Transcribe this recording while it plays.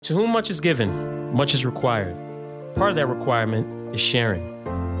To whom much is given, much is required. Part of that requirement is sharing.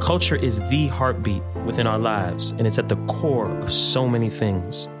 Culture is the heartbeat within our lives, and it's at the core of so many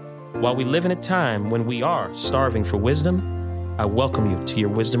things. While we live in a time when we are starving for wisdom, I welcome you to your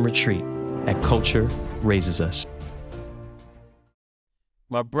wisdom retreat at Culture Raises Us.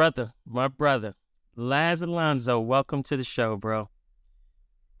 My brother, Laz Alonso, welcome to the show, bro.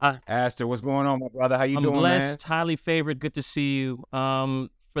 Aster, what's going on, my brother? How you doing, man? I'm blessed, highly favored. Good to see you.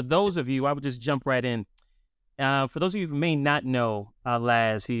 For those of you, I would just jump right in. For those of you who may not know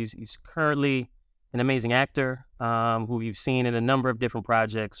Laz, he's currently an amazing actor who you've seen in a number of different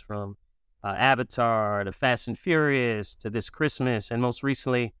projects, from Avatar to Fast and Furious to This Christmas, and most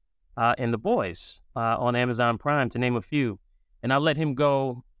recently in The Boys on Amazon Prime, to name a few. And I'll let him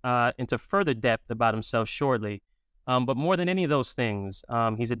go into further depth about himself shortly. But more than any of those things,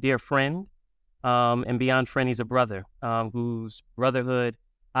 he's a dear friend, and beyond friend, he's a brother whose brotherhood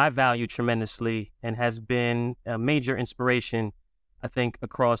I value tremendously and has been a major inspiration, I think,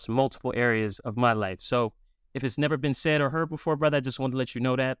 across multiple areas of my life. So if it's never been said or heard before, brother, I just wanted to let you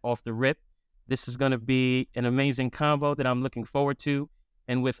know that off the rip. This is going to be an amazing convo that I'm looking forward to.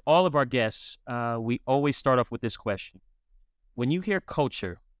 And with all of our guests, we always start off with this question. When you hear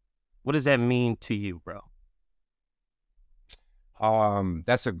culture, what does that mean to you, bro?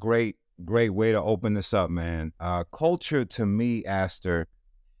 That's a great way to open this up, man. Culture to me, Aster,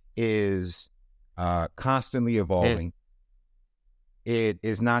 is constantly evolving. It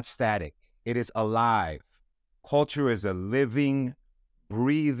is not static. It is alive. Culture is a living,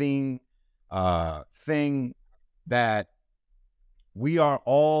 breathing thing that we are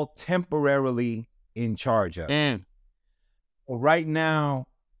all temporarily in charge of. Well, right now,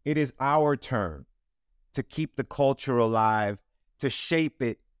 it is our turn to keep the culture alive, to shape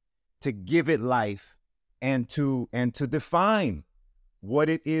it, to give it life, and to define what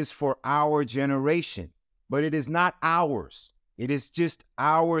it is for our generation. But it is not ours. It is just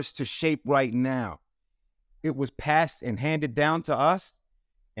ours to shape right now. It was passed and handed down to us,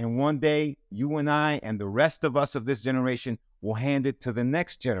 and one day you and I and the rest of us of this generation will hand it to the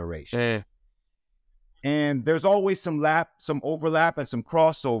next generation. And there's always some overlap and some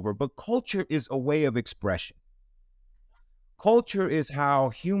crossover, but culture is a way of expression. Culture is how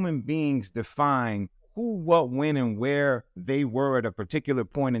human beings define who, what, when, and where they were at a particular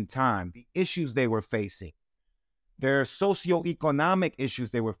point in time, the issues they were facing, their socioeconomic issues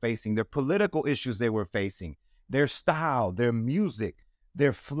they were facing, their political issues they were facing, their style, their music,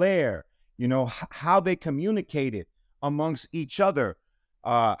 their flair, how they communicated amongst each other,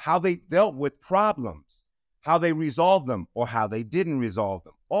 how they dealt with problems, how they resolved them or how they didn't resolve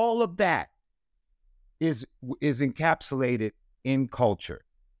them. All of that is encapsulated in culture.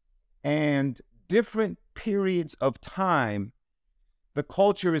 And different periods of time, the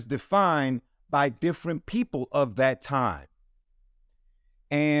culture is defined by different people of that time.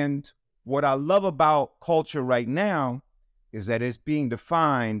 And what I love about culture right now is that it's being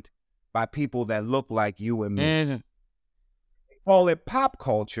defined by people that look like you and me. They call it pop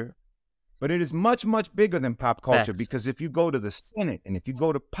culture, but it is much, much bigger than pop culture. Because if you go to the Senate and if you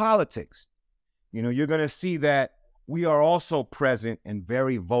go to politics, you're going to see that we are also present and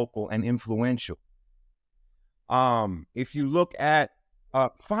very vocal and influential. If you look at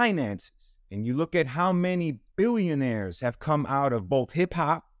finances and you look at how many billionaires have come out of both hip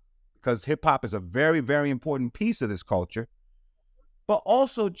hop, because hip hop is a very, very important piece of this culture, but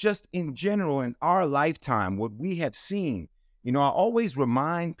also just in general in our lifetime, what we have seen. I always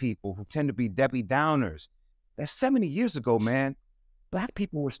remind people who tend to be Debbie Downers that 70 years ago, man, Black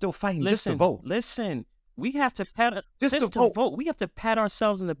people were still fighting just to vote. We have to pat vote. We have to pat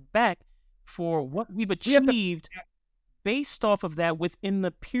ourselves in the back for what we've achieved based off of that within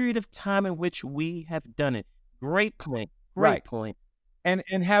the period of time in which we have done it. Great point. Great point. And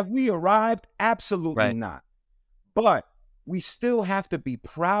have we arrived? Absolutely not. But we still have to be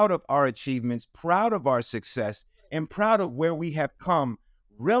proud of our achievements, proud of our success, and proud of where we have come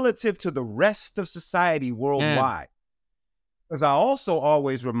relative to the rest of society worldwide. Because I also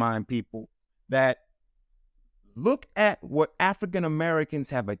always remind people that look at what African Americans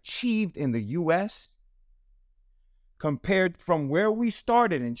have achieved in the U.S. compared from where we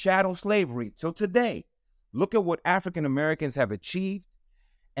started in chattel slavery till today. Look at what African Americans have achieved,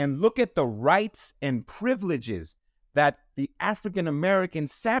 and look at the rights and privileges that the African American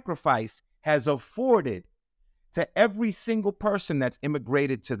sacrifice has afforded to every single person that's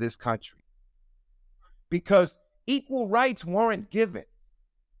immigrated to this country. Because equal rights weren't given.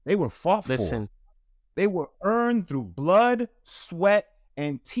 They were fought for. They were earned through blood, sweat,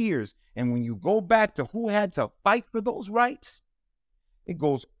 and tears. And when you go back to who had to fight for those rights,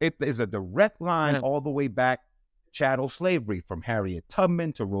 It is a direct line all the way back to chattel slavery, from Harriet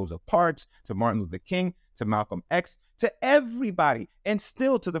Tubman to Rosa Parks to Martin Luther King to Malcolm X to everybody, and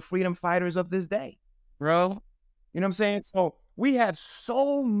still to the freedom fighters of this day. Bro. You know what I'm saying? So we have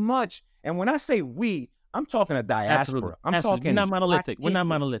so much. And when I say we, I'm talking a diaspora. Absolutely. I'm talking. We're not monolithic. We're not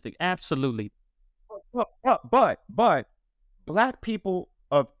monolithic. Absolutely. But Black people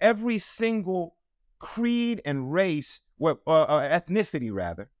of every single creed and race, ethnicity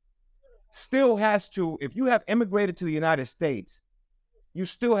rather, still has to, if you have immigrated to the United States, you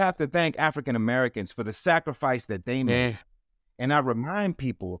still have to thank African Americans for the sacrifice that they made. And I remind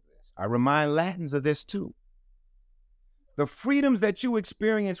people of this. I remind Latins of this too. The freedoms that you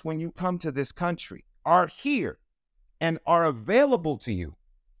experience when you come to this country are here and are available to you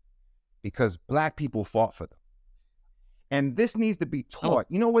because Black people fought for them. And this needs to be taught.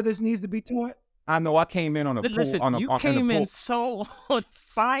 You know where this needs to be taught? I know I came in on a Listen, pool. You came in so on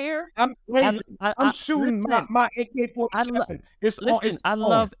fire. I'm crazy. I'm shooting my AK-47. I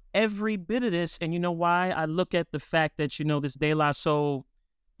love every bit of this. And you know why? I look at the fact that, this De La Soul,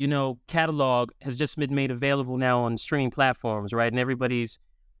 catalog has just been made available now on streaming platforms, right? And everybody's,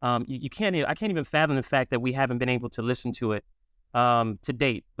 I can't even fathom the fact that we haven't been able to listen to it to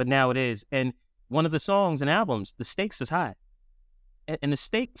date, but now it is. And one of the songs and albums, the stakes is high. And the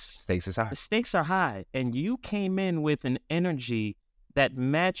stakes is high. The stakes are high. And you came in with an energy that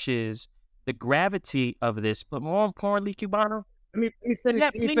matches the gravity of this. But more importantly, Cubano, let me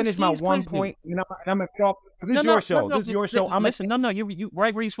finish my one point. I'm gonna get off. This is your show. This is your show. You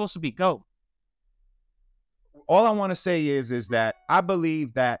right where you're supposed to be. Go. All I want to say is that I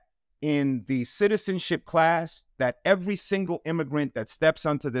believe that in the citizenship class, that every single immigrant that steps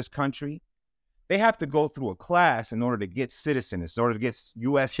onto this country, they have to go through a class in order to get citizenship, in order to get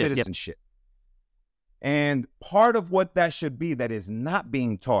U.S. citizenship. And part of what that should be that is not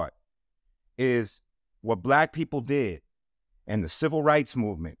being taught is what Black people did and the civil rights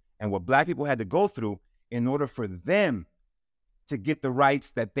movement and what Black people had to go through in order for them to get the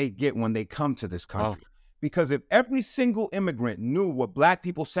rights that they get when they come to this country. Because if every single immigrant knew what Black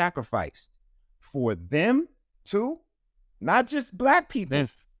people sacrificed for them too, not just Black people,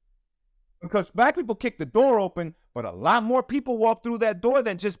 because Black people kicked the door open, but a lot more people walked through that door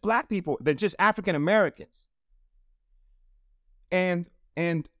than just Black people, than just African Americans. And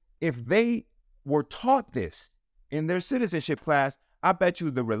if they were taught this in their citizenship class, I bet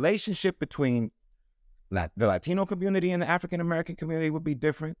you the relationship between the Latino community and the African American community would be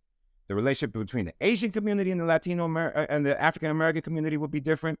different. The relationship between the Asian community and the and the African American community would be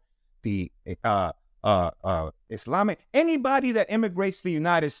different. The Islamic, anybody that immigrates to the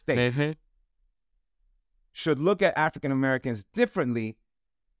United States should look at African Americans differently.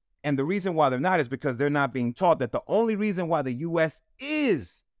 And the reason why they're not is because they're not being taught that the only reason why the U.S.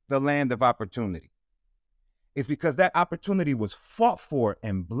 is the land of opportunity is because that opportunity was fought for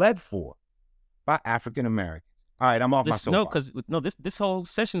and bled for by African Americans. All right, I'm off my soapbox. This whole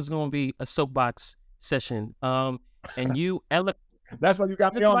session is going to be a soapbox session. And you That's why you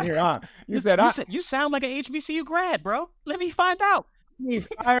got me on here, huh? You sound like an HBCU grad, bro. Let me find out.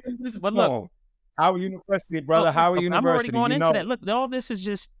 But look, Howard University, brother. Howard University. I'm already going into that. Look, all this is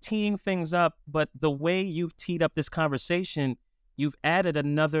just teeing things up, but the way you've teed up this conversation, you've added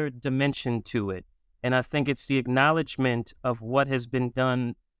another dimension to it. And I think it's the acknowledgement of what has been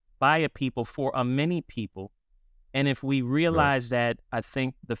done by a people for a many people. And if we realize that, I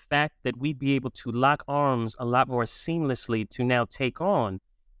think the fact that we'd be able to lock arms a lot more seamlessly to now take on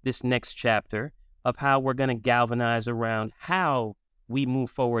this next chapter of how we're going to galvanize around how we move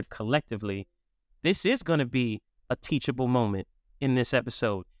forward collectively. This is going to be a teachable moment in this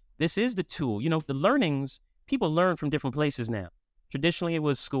episode. This is the tool. The learnings, people learn from different places now. Traditionally, it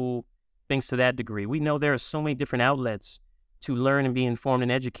was school, things to that degree. We know there are so many different outlets to learn and be informed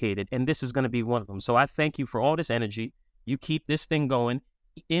and educated, and this is going to be one of them. So I thank you for all this energy. You keep this thing going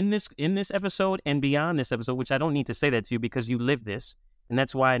in this episode and beyond this episode, which I don't need to say that to you because you live this, and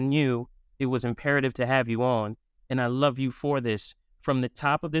that's why I knew it was imperative to have you on, and I love you for this, from the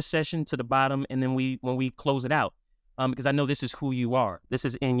top of this session to the bottom, and then when we close it out, because I know this is who you are. This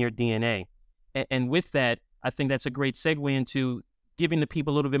is in your DNA. And with that, I think that's a great segue into giving the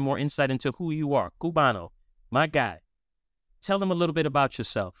people a little bit more insight into who you are. Cubano, my guy. Tell them a little bit about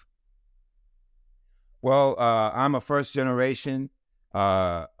yourself. Well, I'm a first generation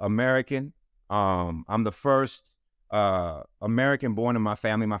American. I'm the first American born in my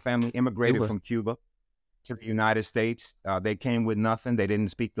family. My family immigrated from Cuba to the United States. They came with nothing. They didn't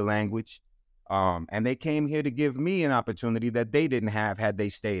speak the language. And they came here to give me an opportunity that they didn't have had they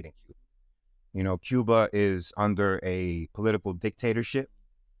stayed in Cuba. You know, Cuba is under a political dictatorship.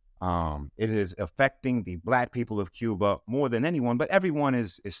 It is affecting the Black people of Cuba more than anyone, but everyone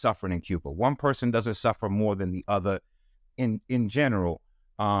is suffering in Cuba. One person doesn't suffer more than the other in general.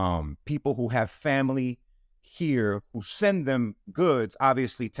 People who have family here who send them goods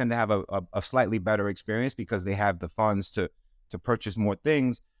obviously tend to have a slightly better experience because they have the funds to purchase more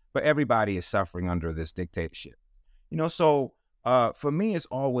things, but everybody is suffering under this dictatorship. You know, so for me, it's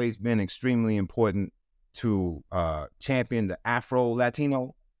always been extremely important to champion the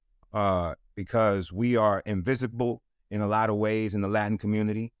Afro-Latino because we are invisible in a lot of ways in the Latin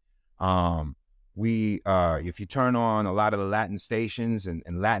community. If you turn on a lot of the Latin stations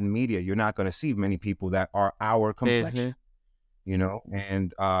and Latin media, you're not going to see many people that are our complexion, you know.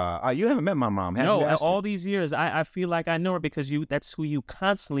 And you haven't met my mom, have you? No, Asked all her? these years, I feel like I know her because that's who you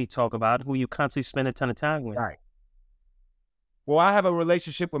constantly talk about, who you constantly spend a ton of time with. Right. Well, I have a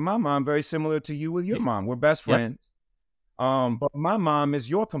relationship with my mom very similar to you with your mom. We're best Yep. friends. But my mom is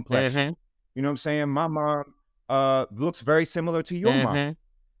your complexion. You know what I'm saying? My mom looks very similar to your mom.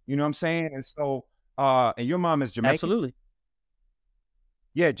 You know what I'm saying? And so, and your mom is Jamaican? Absolutely.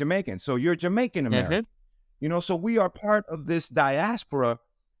 Yeah, Jamaican. So you're Jamaican American. You know, so we are part of this diaspora,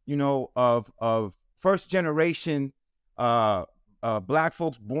 you know, of first generation Black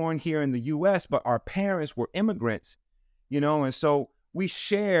folks born here in the U.S., but our parents were immigrants, you know, and so we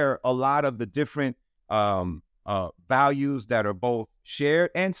share a lot of the different values that are both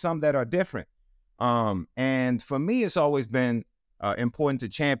shared and some that are different. And for me, it's always been important to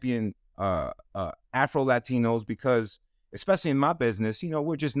champion Afro-Latinos because, especially in my business, you know,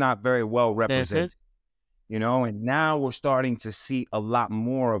 we're just not very well represented, you know, and now we're starting to see a lot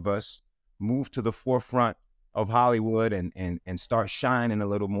more of us move to the forefront of Hollywood and start shining a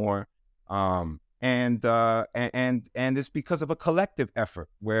little more. And it's because of a collective effort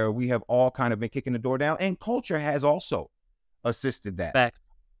where we have all kind of been kicking the door down, and culture has also assisted that. Fact.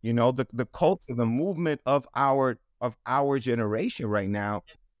 You know, the culture, the movement of our generation right now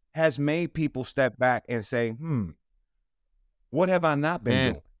has made people step back and say, what have I not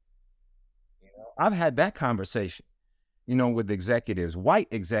been doing? You know, I've had that conversation, you know, with executives, white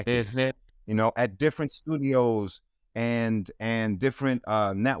executives, you know, at different studios and different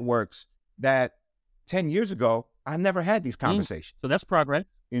networks that 10 years ago, I never had these conversations. So that's progress.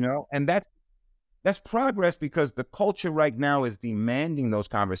 You know, and that's progress because the culture right now is demanding those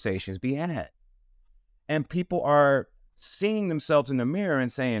conversations be had. And people are seeing themselves in the mirror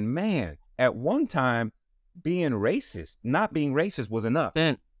and saying, man, at one time, not being racist was enough.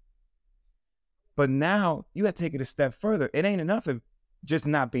 But now you have to take it a step further. It ain't enough of just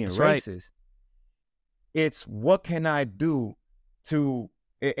not being racist. Right. It's what can I do to,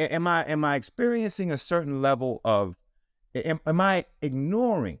 am I experiencing a certain level of, am I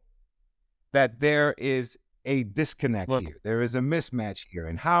ignoring that there is a disconnect here? There is a mismatch here.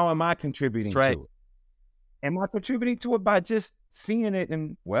 And how am I contributing to it? Am I contributing to it by just seeing it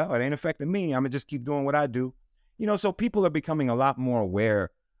and, well, it ain't affecting me. I'm going to just keep doing what I do. You know, so people are becoming a lot more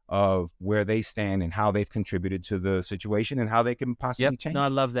aware of where they stand and how they've contributed to the situation and how they can possibly change. No, I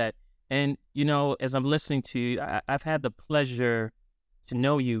love that. And, you know, as I'm listening to you, I've had the pleasure to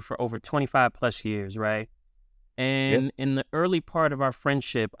know you for over 25 plus years, right? And in the early part of our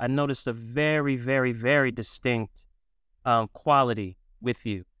friendship, I noticed a very, very, very distinct quality with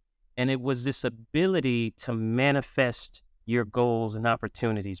you. And it was this ability to manifest your goals and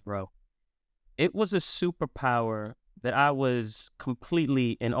opportunities, bro. It was a superpower that I was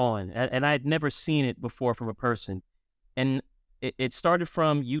completely in awe in, and I had never seen it before from a person. And it started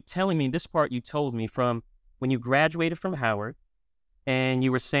from you telling me, this part you told me from when you graduated from Howard, and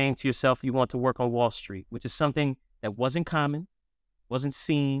you were saying to yourself you want to work on Wall Street, which is something that wasn't common, wasn't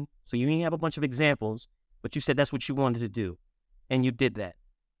seen. So you didn't have a bunch of examples, but you said that's what you wanted to do, and you did that.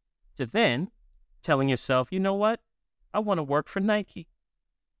 To then telling yourself, you know what? I want to work for Nike.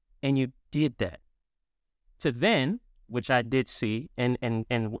 And you did that. To then, which I did see and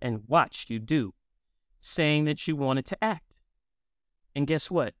watched you do, saying that you wanted to act. And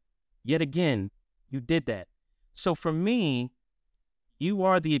guess what? Yet again, you did that. So for me, you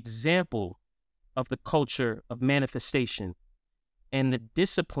are the example of the culture of manifestation and the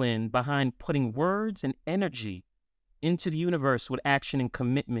discipline behind putting words and energy into the universe with action and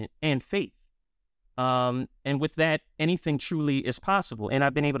commitment and faith. And with that, anything truly is possible. And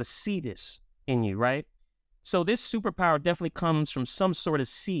I've been able to see this in you, right? So this superpower definitely comes from some sort of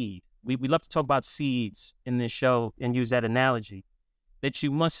seed. We love to talk about seeds in this show and use that analogy that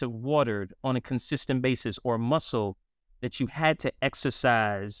you must have watered on a consistent basis, or muscle that you had to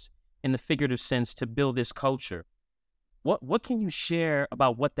exercise in the figurative sense to build this culture. What can you share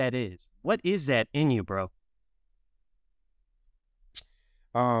about what that is? What is that in you, bro?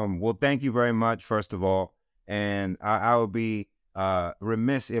 Well, thank you very much, first of all. And I would be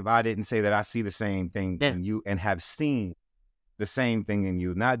remiss if I didn't say that I see the same thing Yeah. in you and have seen the same thing in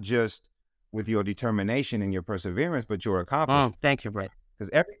you, not just with your determination and your perseverance, but your accomplishment. Thank you, bro. Because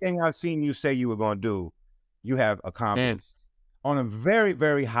everything I've seen you say you were going to do, you have Yeah. accomplished on a very,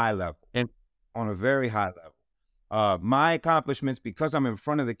 very high level. Yeah. On a very high level. My accomplishments, because I'm in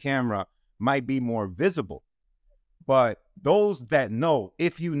front of the camera, might be more visible. But those that know,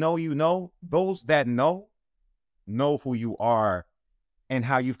 if you know, you know, those that know who you are and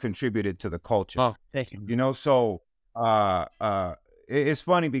how you've contributed to the culture. Oh, thank you. You know, so it's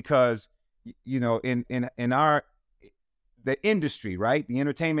funny because, you know, in our, the industry, right? The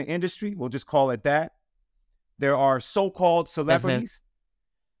entertainment industry, we'll just call it that. There are so-called celebrities,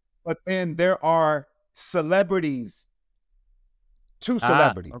 but then there are celebrities to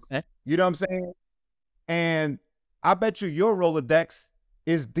celebrities. Okay. You know what I'm saying? And I bet you your Rolodex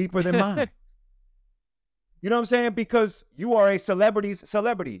is deeper than mine. You know what I'm saying? Because you are a celebrity's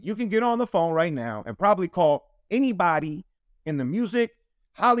celebrity. You can get on the phone right now and probably call anybody in the music,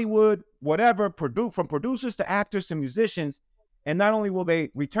 Hollywood, whatever, from producers to actors to musicians. And not only will they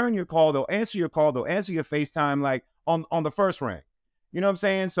return your call, they'll answer your call, they'll answer your FaceTime like on the first ring. You know what I'm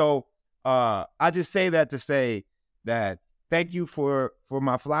saying? So I just say that to say that thank you for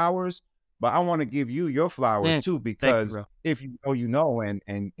my flowers, but I want to give you your flowers too, because if you know, you know, and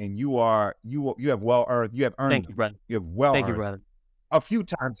you have earned Thank them. you, brother. You have well Thank you, earned brother. a few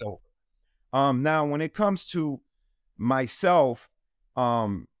times over. Now when it comes to myself,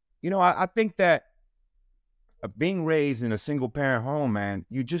 you know, I think that being raised in a single parent home, man,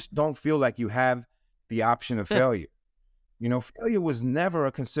 you just don't feel like you have the option of failure. You know, failure was never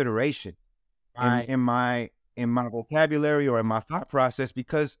a consideration in my vocabulary or in my thought process,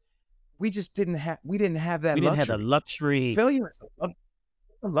 because we didn't have that luxury. We didn't have the luxury. Failure is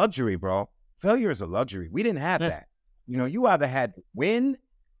a luxury, bro. Failure is a luxury. We didn't have that. You know, you either had to win,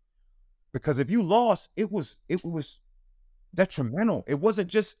 because if you lost, it was detrimental. It wasn't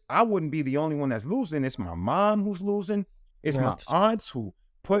just, I wouldn't be the only one that's losing. It's my mom who's losing. It's my aunts who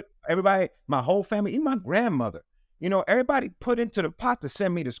put everybody, my whole family, even my grandmother, you know, everybody put into the pot to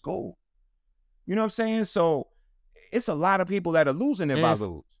send me to school. You know what I'm saying? So it's a lot of people that are losing if I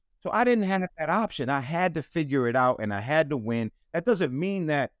lose. So I didn't have that option. I had to figure it out and I had to win. That doesn't mean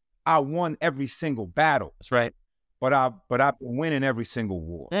that I won every single battle. That's right. But I've been winning every single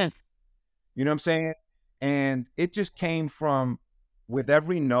war. You know what I'm saying? And it just came from, with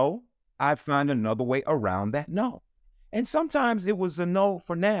every no, I find another way around that no. And sometimes it was a no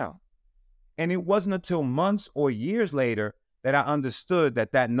for now. And it wasn't until months or years later that I understood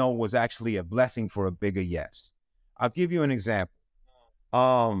that that no was actually a blessing for a bigger yes. I'll give you an example.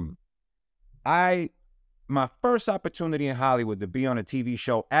 My first opportunity in Hollywood to be on a TV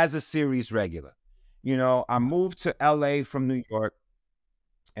show as a series regular. You know, I moved to LA from New York,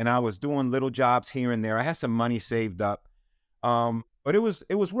 and I was doing little jobs here and there. I had some money saved up. But it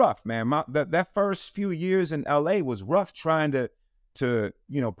was rough, man. That first few years in LA was rough, trying to,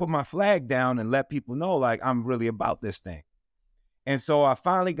 you know, put my flag down and let people know, like, I'm really about this thing. And so I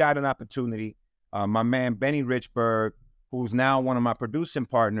finally got an opportunity. My man, Benny Richburg, who's now one of my producing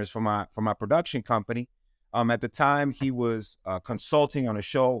partners for my production company. At the time, he was consulting on a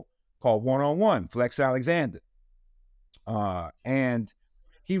show called One on One, Flex Alexander. And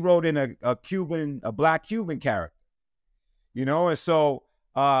he wrote in a black Cuban character, you know? And so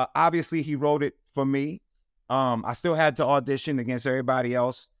obviously he wrote it for me. I still had to audition against everybody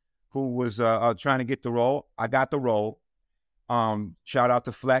else who was trying to get the role. I got the role. Shout out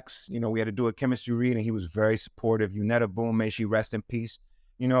to Flex. You know, we had to do a chemistry read and he was very supportive. Unetta Boone, may she rest in peace.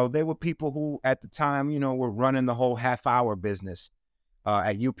 You know, they were people who at the time, you know, were running the whole half-hour business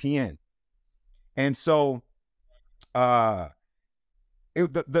at UPN. And so the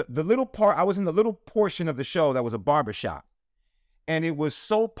little part, I was in the little portion of the show that was a barbershop. And it was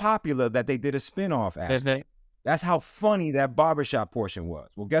so popular that they did a spinoff aspect. That's how funny that barbershop portion was.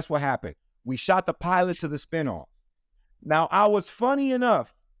 Well, guess what happened? We shot the pilot to the spinoff. Now, I was funny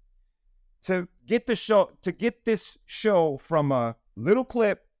enough to get this show from a little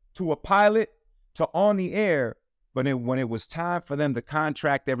clip to a pilot to on the air, but when it was time for them to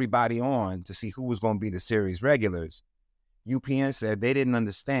contract everybody on to see who was going to be the series regulars, UPN said they didn't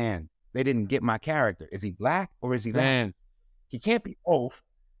understand. They didn't get my character. Is he black or is he Latin? He can't be both.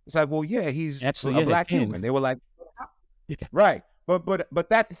 It's like, well, yeah, he's a black Cuban. They were like, right. But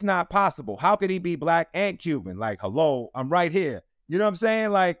that's not possible. How could he be black and Cuban? Like, hello, I'm right here. You know what I'm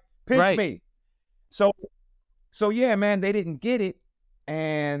saying? Like, pinch me. So yeah, man, they didn't get it.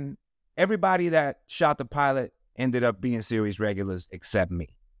 And everybody that shot the pilot ended up being series regulars except me.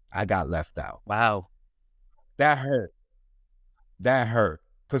 I got left out. Wow. That hurt. That hurt.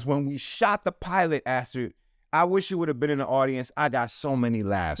 Because when we shot the pilot, Aster, I wish you would have been in the audience. I got so many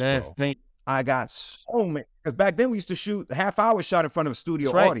laughs, bro. I got so many. Because back then we used to shoot a half-hour shot in front of a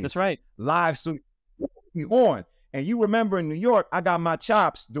studio audience. That's right. Live studio on. And you remember in New York, I got my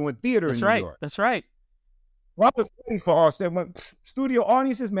chops doing theater in New York. That's right. Well, I was ready for all when studio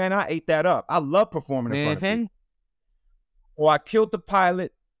audiences, man, I ate that up. I love performing in front of people. Well, I killed the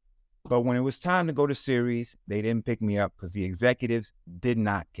pilot, but when it was time to go to series, they didn't pick me up because the executives did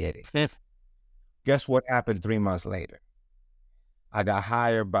not get it. Guess what happened 3 months later? I got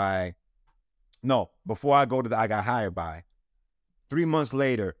hired by, before I go to I got hired by, 3 months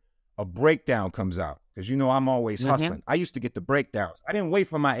later, a breakdown comes out. Because you know I'm always hustling. I used to get the breakdowns. I didn't wait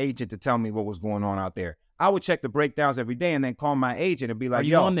for my agent to tell me what was going on out there. I would check the breakdowns every day and then call my agent and be like,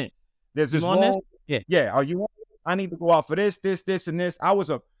 yo, there's this role. Yeah, are you on this? I need to go out for this, and this.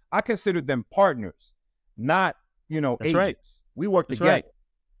 I considered them partners, not, agents. Right. We work together. Right.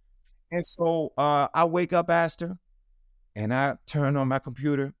 And so I wake up, Aster, and I turn on my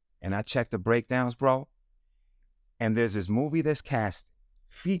computer and I check the breakdowns, bro. And there's this movie that's cast,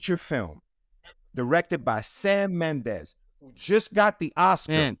 feature film, directed by Sam Mendes, who just got the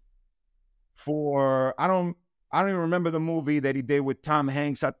Oscar for, I don't even remember the movie that he did with Tom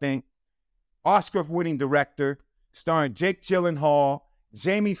Hanks, I think. Oscar-winning director, starring Jake Gyllenhaal,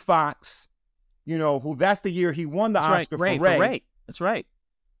 Jamie Foxx, who that's the year he won the Oscar for Ray. That's right.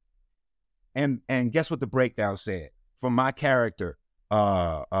 And guess what the breakdown said? From my character,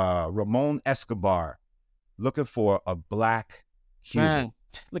 Ramon Escobar, looking for a black Cuban. Man,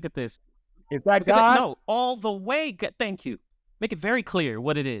 look at this. Is that God? No, all the way. Thank you. Make it very clear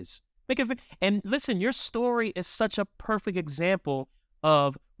what it is. And listen, your story is such a perfect example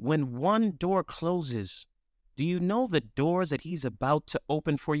of when one door closes, do you know the doors that he's about to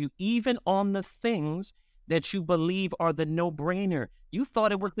open for you, even on the things that you believe are the no-brainer? You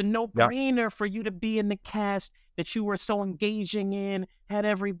thought it was the no-brainer for you to be in the cast that you were so engaging in, had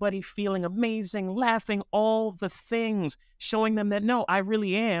everybody feeling amazing, laughing, all the things, showing them that, no, I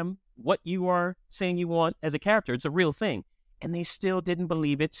really am what you are saying you want as a character. It's a real thing. And they still didn't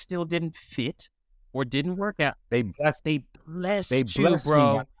believe it, still didn't fit, or didn't work out. They blessed you,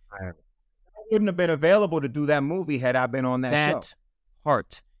 bro. Me. I wouldn't have been available to do that movie had I been on that show. That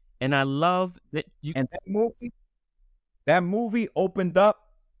part. And I love that you... And that movie opened up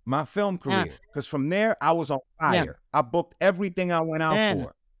my film career. Because from there, I was on fire. Yeah. I booked everything I went out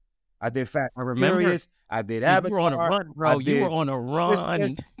for. I did Fast and Furious. I did Avatar. You were on a run, bro. You were on a run. I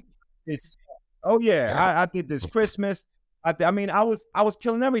did this Christmas. I was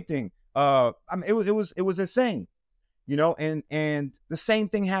killing everything. It was insane, and the same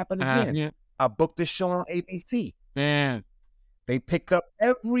thing happened again. I booked this show on ABC. Man, they picked up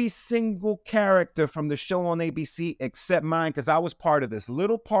every single character from the show on ABC except mine, because I was part of this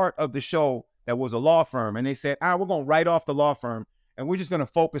little part of the show that was a law firm, and they said, we're gonna write off the law firm and we're just gonna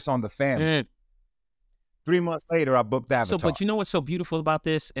focus on the family. Man. 3 months later, I booked Avatar. But you know what's so beautiful about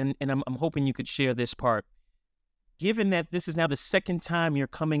this, and I'm hoping you could share this part. Given that this is now the second time you're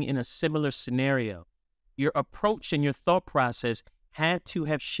coming in a similar scenario, your approach and your thought process had to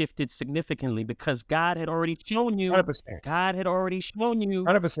have shifted significantly, because God had already shown you. 100%. God had already shown you.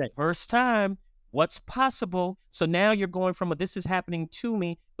 100%. First time what's possible. So now you're going from this is happening to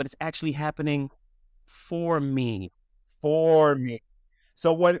me, but it's actually happening for me. For me.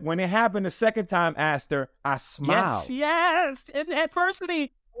 So when it happened the second time, Aster, I smiled. Yes, in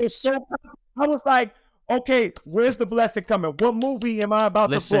adversity. It's so. I was like, okay, where's the blessing coming? What movie am I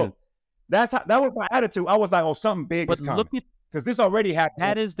about to book? That was my attitude. I was like, something big is coming. Because this already happened.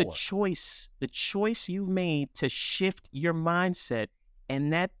 That is the choice you made to shift your mindset,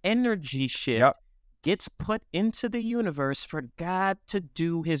 and that energy shift gets put into the universe for God to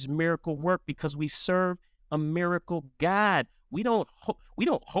do his miracle work, because we serve a miracle God. We don't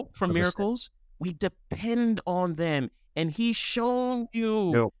hope for miracles. We depend on them, and he's shown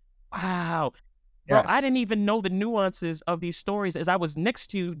you. Yep. Wow. Bro, I didn't even know the nuances of these stories as I was next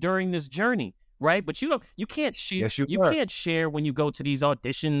to you during this journey, right? But you can't share. Yes, you can't share when you go to these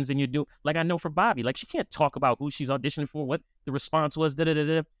auditions and you do, like I know for Bobby, like she can't talk about who she's auditioning for, what the response was,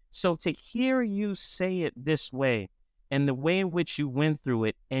 da-da-da-da. So to hear you say it this way, and the way in which you went through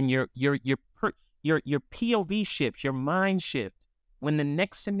it, and your POV shift, your mind shift, when the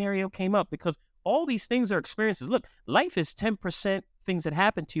next scenario came up, because all these things are experiences. Look, life is 10% things that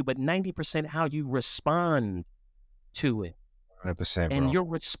happen to you, but 90% how you respond to it. 100%, bro. And your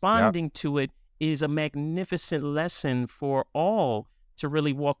responding to it is a magnificent lesson for all to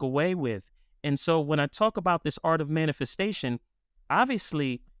really walk away with. And so when I talk about this art of manifestation,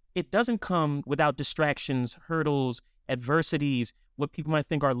 obviously it doesn't come without distractions, hurdles, adversities, what people might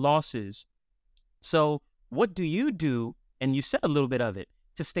think are losses. So what do you do? And you said a little bit of it,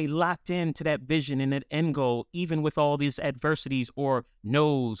 to stay locked into that vision and that end goal, even with all these adversities or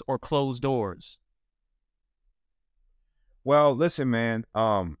no's or closed doors. Well, listen, man.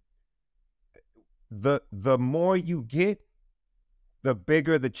 The more you get, the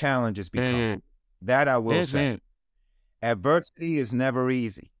bigger the challenges become. That I will say. Adversity is never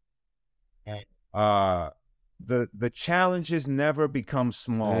easy. The challenges never become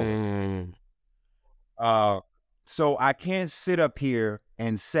smaller. So I can't sit up here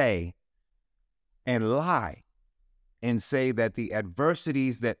and say and lie and say that the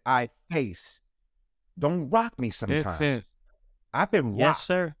adversities that I face don't rock me sometimes. I've been rocked. Yes,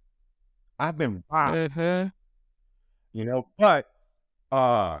 sir. I've been rocked. You know, but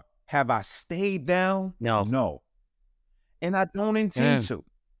have I stayed down? No. And I don't intend to.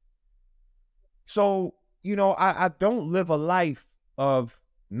 So, you know, I don't live a life of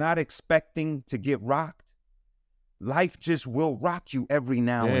not expecting to get rocked. Life just will rock you every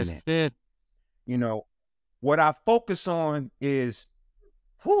now and then. You know, what I focus on is,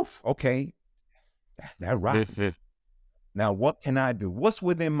 whew, okay, that rocked me. Now, what can I do? What's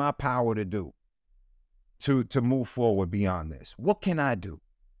within my power to do to move forward beyond this? What can I do?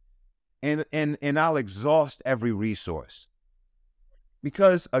 And I'll exhaust every resource.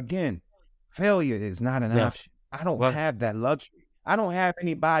 Because again, failure is not an option. I don't have that luxury. I don't have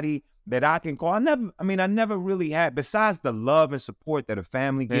anybody that I can call. I never really had, besides the love and support that a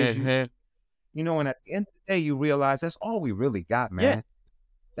family gives you. You know, and at the end of the day, you realize that's all we really got, man. Yeah.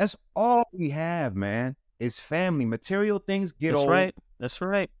 That's all we have, man, is family. Material things get old. That's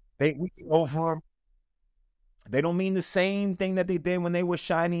right. We get over them. They don't mean the same thing that they did when they were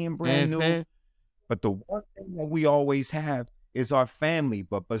shiny and brand new. But the one thing that we always have is our family.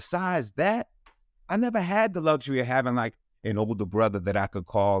 But besides that, I never had the luxury of having like an older brother that I could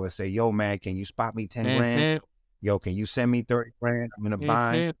call and say, yo, man, can you spot me 10 grand? Yo, can you send me 30 grand? I'm in a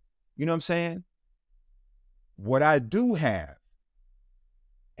bind. You know what I'm saying? What I do have,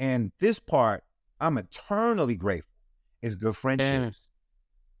 and this part I'm eternally grateful, is good friendships.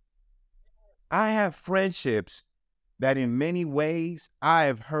 I have friendships that in many ways I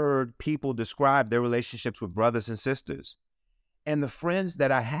have heard people describe their relationships with brothers and sisters. And the friends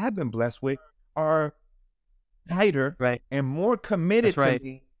that I have been blessed with are tighter and more committed to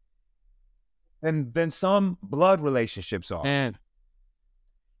me than some blood relationships are.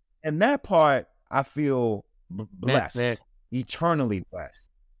 And that part, I feel blessed, eternally blessed,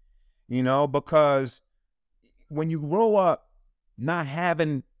 you know, because when you grow up not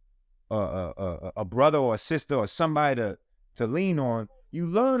having a brother or a sister or somebody to lean on, you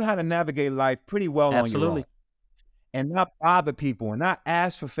learn how to navigate life pretty well on your own. And not bother people and not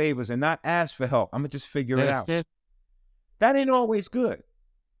ask for favors and not ask for help. I'm going to just figure it out. That ain't always good.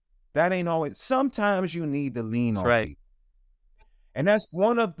 That ain't always. Sometimes you need to lean on people. And that's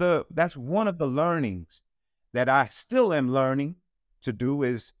one of the learnings that I still am learning to do,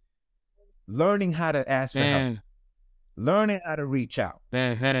 is learning how to ask for help, learning how to reach out,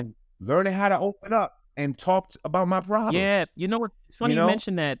 learning how to open up and talk about my problems. Yeah, you know what? It's funny you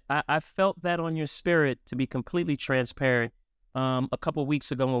mentioned that. I felt that on your spirit, to be completely transparent, a couple of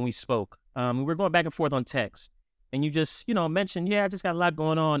weeks ago when we spoke. We were going back and forth on text, and you just, mentioned, I just got a lot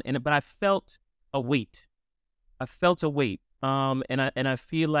going on, but I felt a weight. I felt a weight. And I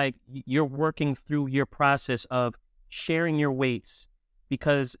feel like you're working through your process of sharing your weights,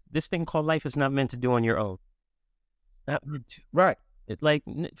 because this thing called life is not meant to do on your own. Not meant to. Right.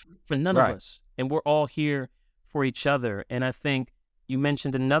 For none of us. And we're all here for each other. And I think you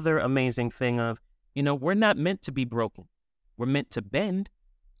mentioned another amazing thing of, we're not meant to be broken. We're meant to bend.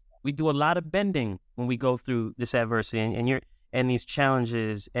 We do a lot of bending when we go through this adversity and these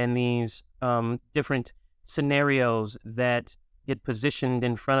challenges and these different scenarios that get positioned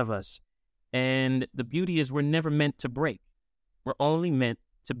in front of us. And the beauty is we're never meant to break. We're only meant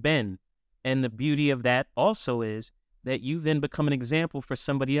to bend. And the beauty of that also is that you then become an example for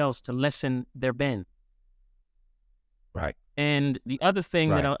somebody else to lessen their bend. Right. And the other thing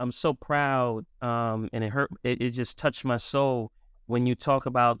that I'm so proud, and it just touched my soul when you talk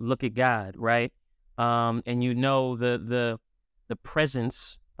about look at God, right? And the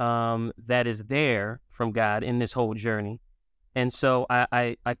presence that is there from God in this whole journey. And so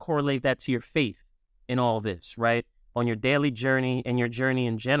I correlate that to your faith in all this, right? On your daily journey and your journey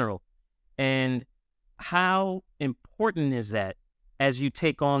in general. And how important is that as you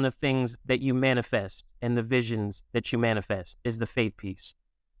take on the things that you manifest and the visions that you manifest is the faith piece.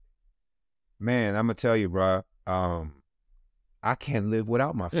 Man, I'm gonna tell you, bro. I can't live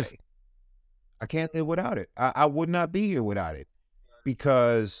without my faith. I can't live without it. I would not be here without it,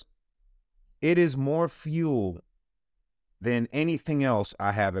 because it is more fuel than anything else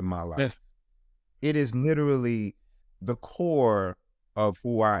I have in my life. It is literally the core of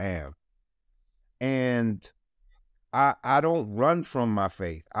who I am. And I don't run from my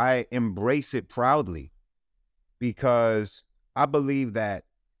faith. I embrace it proudly, because I believe that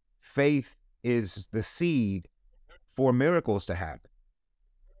faith is the seed for miracles to happen.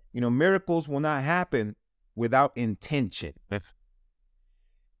 You know, miracles will not happen without intention.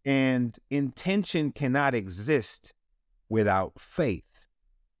 And intention cannot exist without faith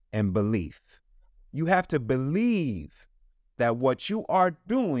and belief. You have to believe that what you are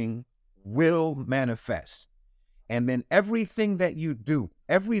doing will manifest. And then everything that you do,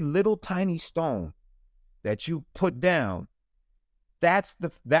 every little tiny stone that you put down, that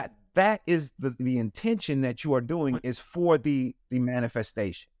is the intention that you are doing is for the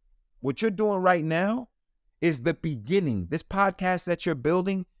manifestation. What you're doing right now is the beginning. This podcast that you're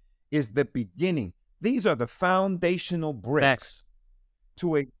building is the beginning. These are the foundational bricks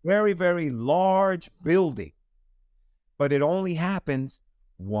to a very, very large building. But it only happens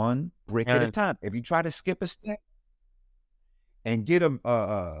one brick at a time. If you try to skip a step and get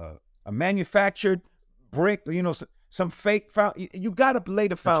a manufactured brick, you know, some fake you got to lay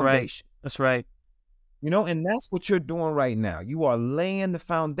the foundation. That's right. You know, and that's what you're doing right now. You are laying the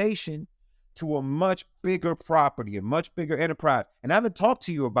foundation to a much bigger property, a much bigger enterprise. And I haven't talked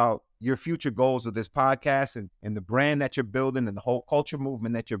to you about your future goals of this podcast and the brand that you're building and the whole culture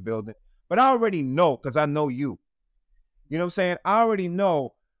movement that you're building. But I already know, because I know you. You know what I'm saying? I already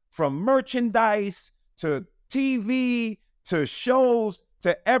know, from merchandise to TV to shows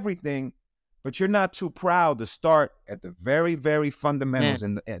to everything, but you're not too proud to start at the very, very fundamentals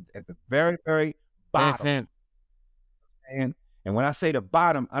and at the very, very bottom. And when I say the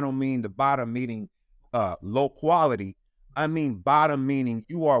bottom, I don't mean the bottom meaning low quality. I mean bottom meaning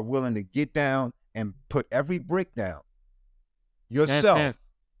you are willing to get down and put every brick down yourself,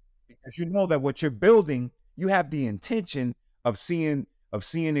 because you know that what you're building, you have the intention of seeing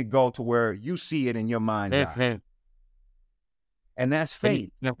it go to where you see it in your mind's eye. And that's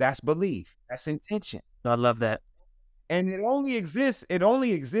faith. That's belief. That's intention. I love that. And it only exists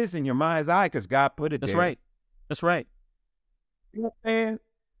in your mind's eye because God put it there. That's right. You know what I'm saying?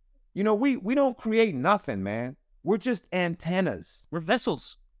 You know, we don't create nothing, man. We're just antennas. We're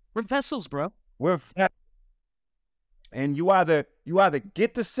vessels. We're vessels, bro. We're vessels. And you either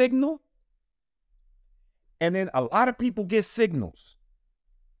get the signal, and then a lot of people get signals,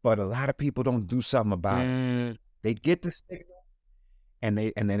 but a lot of people don't do something about it. They get the signal, and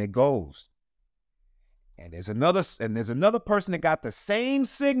then it goes. And there's another person that got the same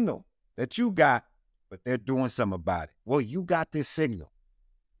signal that you got, but they're doing something about it. Well, you got this signal,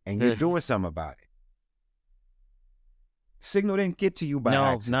 and you're doing something about it. Signal didn't get to you by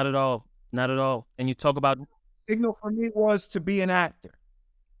accident. No, not at all. Not at all. And you talk about... Signal for me was to be an actor.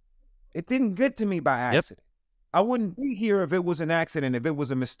 It didn't get to me by accident. I wouldn't be here if it was an accident, if it was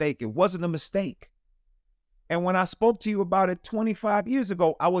a mistake. It wasn't a mistake. And when I spoke to you about it 25 years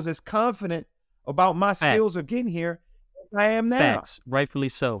ago, I was as confident about my skills of getting here as I am now. Facts. Rightfully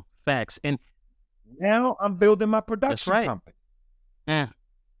so. Facts. And now I'm building my production company.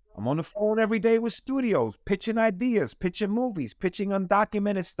 I'm on the phone every day with studios, pitching ideas, pitching movies, pitching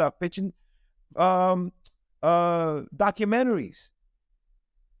undocumented stuff, pitching documentaries.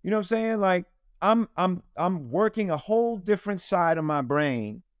 You know what I'm saying? Like I'm working a whole different side of my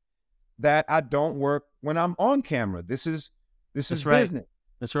brain that I don't work when I'm on camera. This is business.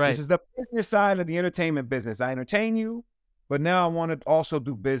 That's right. This is the business side of the entertainment business. I entertain you, but now I want to also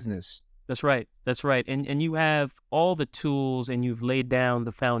do business. That's right. That's right. And you have all the tools and you've laid down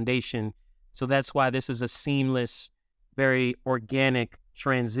the foundation. So that's why this is a seamless, very organic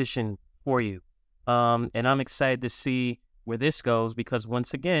transition for you. And I'm excited to see where this goes, because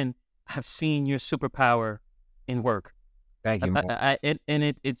once again, I've seen your superpower in work. Thank you,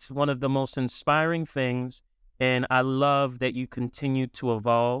 it's one of the most inspiring things. And I love that you continue to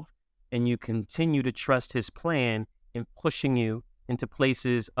evolve and you continue to trust his plan in pushing you into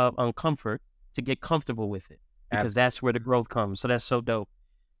places of uncomfort to get comfortable with it, because that's where the growth comes. So that's so dope.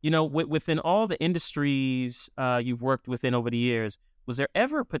 You know, within all the industries you've worked within over the years, was there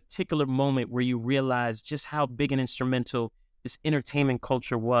ever a particular moment where you realized just how big and instrumental this entertainment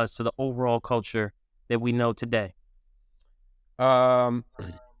culture was to the overall culture that we know today? Like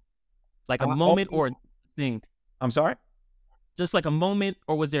a moment or a thing. I'm sorry? Just like a moment,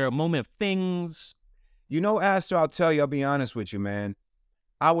 or was there a moment of things? You know, Astor, I'll tell you, I'll be honest with you, man.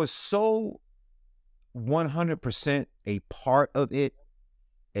 I was so 100% a part of it,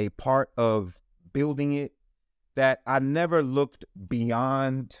 a part of building it, that I never looked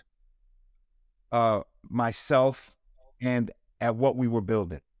beyond myself and at what we were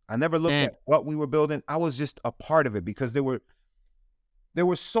building. I never looked at what we were building. I was just a part of it because there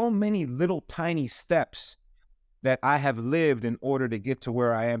were so many little tiny steps that I have lived in order to get to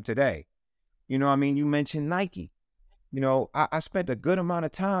where I am today. You know, I mean, you mentioned Nike. You know, I spent a good amount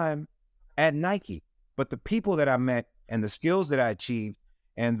of time at Nike, but the people that I met and the skills that I achieved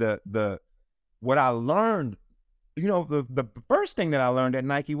and the what I learned, you know, the first thing that I learned at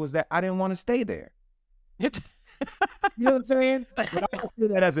Nike was that I didn't want to stay there. You know what I'm saying? But I don't say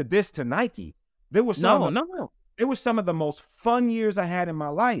that as a diss to Nike. There was No. It was some of the most fun years I had in my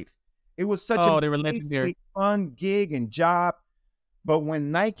life. It was such They were legendary. fun gig and job. But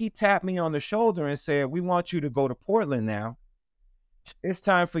when Nike tapped me on the shoulder and said, "We want you to go to Portland now. It's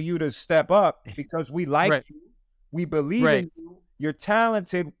time for you to step up because we like you. We believe in you. You're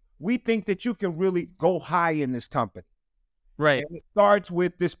talented. We think that you can really go high in this company." Right. And it starts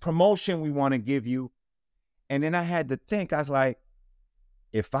with this promotion we want to give you. And then I had to think, I was like,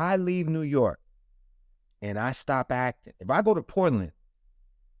 if I leave New York and I stop acting, if I go to Portland,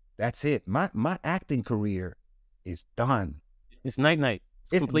 that's it. My acting career is done. It's night-night.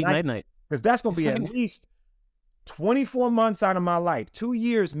 It's complete night-night. Because that's going to be at least 24 months out of my life, 2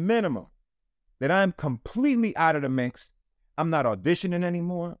 years minimum, that I'm completely out of the mix. I'm not auditioning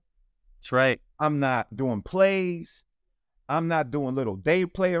anymore. That's right. I'm not doing plays. I'm not doing little day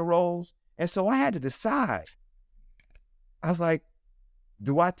player roles. And so I had to decide. I was like,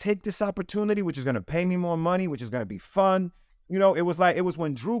 do I take this opportunity, which is going to pay me more money, which is going to be fun? You know, it was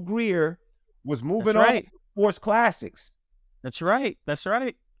when Drew Greer was moving on to Sports Classics. That's right. That's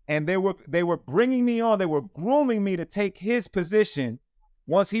right. And they were bringing me on. They were grooming me to take his position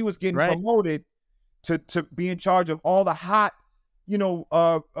once he was getting promoted to be in charge of all the hot, you know,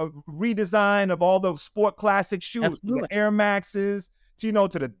 redesign of all the Sport Classic shoes, Absolutely. the Air Maxes, to, you know,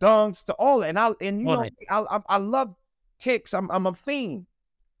 to the Dunks, to all that. I love kicks. I'm a fiend.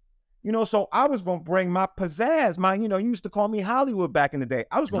 You know, so I was going to bring my pizzazz, you used to call me Hollywood back in the day.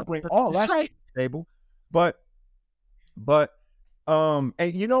 I was going to bring all that to the table. But, and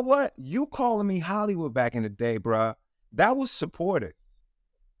you know what? You calling me Hollywood back in the day, bruh, that was supportive.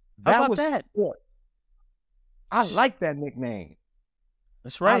 How about that? Support. I like that nickname.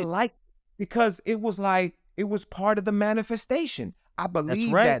 That's right. I like because it was part of the manifestation. I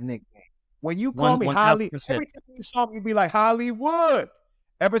believe that nickname. When you call me Hollywood, every time you saw me, you'd be like Hollywood.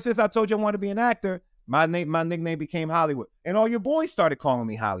 Ever since I told you I wanted to be an actor, my nickname became Hollywood. And all your boys started calling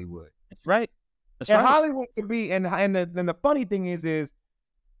me Hollywood. That's right. That's and right. Hollywood could be, and the funny thing is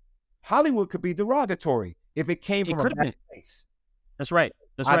Hollywood could be derogatory if it came from a bad place. That's right.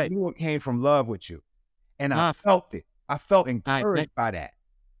 That's right. I knew it came from love with you. And I felt it. I felt encouraged by that.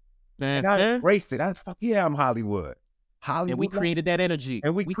 And I embraced it. I'm Hollywood. And we created that energy.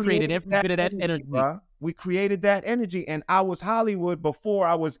 And we created every bit of that energy. We created that energy. And I was Hollywood before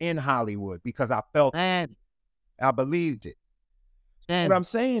I was in Hollywood because I felt it. I believed it. So what I'm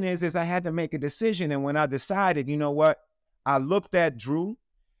saying is I had to make a decision. And when I decided, you know what? I looked at Drew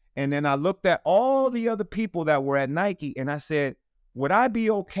and then I looked at all the other people that were at Nike and I said, would I be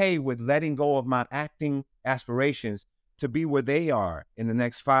okay with letting go of my acting aspirations to be where they are in the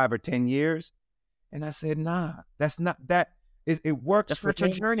next 5 or 10 years? And I said, nah, that's not that. It works. That's for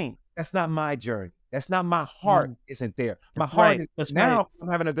your journey. That's not my journey. That's not my heart. Isn't there? My heart is now. I'm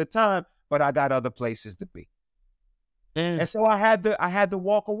having a good time, but I got other places to be. And so I had to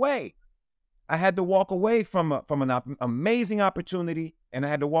walk away. I had to walk away from an amazing opportunity, and I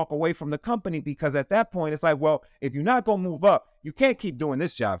had to walk away from the company because at that point it's like, well, if you're not gonna move up, you can't keep doing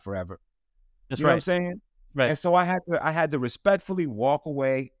this job forever. That's you know what I'm saying? Right. And so I had to respectfully walk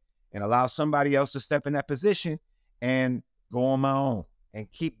away and allow somebody else to step in that position and go on my own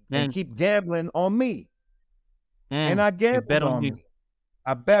and keep gambling on me. And I gambled on me.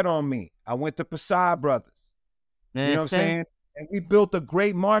 I bet on me. I went to Passai Brothers. You know what I'm saying? And we built a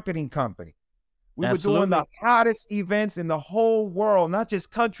great marketing company. We were doing the hottest events in the whole world, not just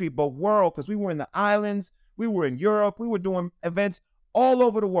country, but world, because we were in the islands, we were in Europe, we were doing events all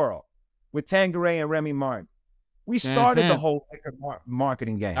over the world with Tanqueray and Remy Martin. We started the whole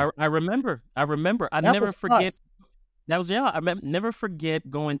marketing game. I remember. I never forget. Never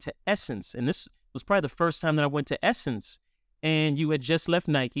forget going to Essence. And this was probably the first time that I went to Essence. And you had just left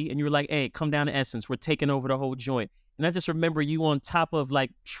Nike and you were like, hey, come down to Essence. We're taking over the whole joint. And I just remember you on top of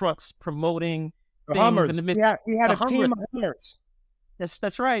like trucks promoting. The things in Hummers. the mid. We had The a Hummer. team of Hummers.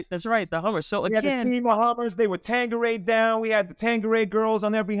 That's right. That's right. The Hummer. So We had a again, team of Hummers. They were Tanqueray down. We had the Tanqueray girls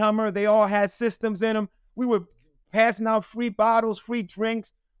on every Hummer. They all had systems in them. We were passing out free bottles, free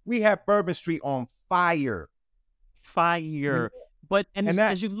drinks. We had Bourbon Street on fire. fire. But And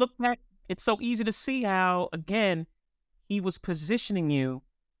that, as you look back, it's so easy to see how again he was positioning you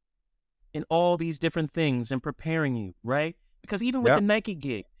in all these different things and preparing you, right? Because even with the yep, Nike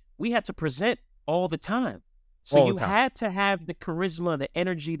gig, we had to present all the time. So all the you time. had to have the charisma, the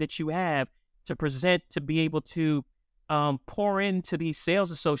energy that you have to present, to be able to pour into these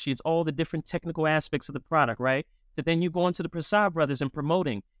sales associates all the different technical aspects of the product, right? So then you go into the Prasad brothers and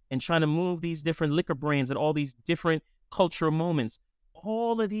promoting and trying to move these different liquor brands at all these different cultural moments.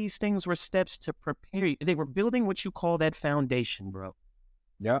 All of these things were steps to prepare you. They were building what you call that foundation, bro.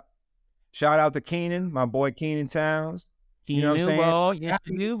 Yep. Shout out to Keenan, my boy Keenan Towns. You know what I'm saying? Nuvo, yes,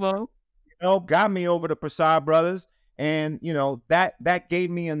 Nuvo. Got me over the Prasad brothers. And, that gave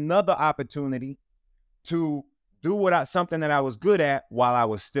me another opportunity to do something that I was good at while I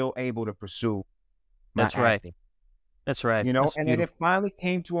was still able to pursue my That's right. acting. That's right. And That's then beautiful. it finally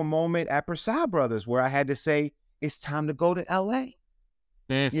came to a moment at Prasad Brothers where I had to say, it's time to go to LA.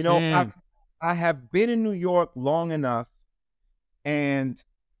 Mhm. I have been in New York long enough, and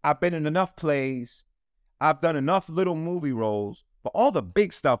I've been in enough plays. I've done enough little movie roles, but all the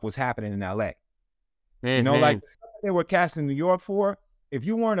big stuff was happening in LA. Like Mhm. the stuff that they were casting New York for, if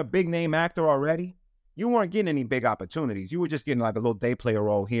you weren't a big name actor already, you weren't getting any big opportunities. You were just getting like a little day player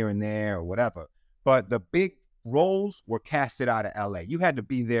role here and there or whatever. But the big roles were casted out of LA. You had to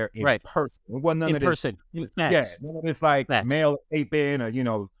be there in Right. person. It wasn't none In of this, person. yeah, Facts. none of this like Facts. mail tape in or,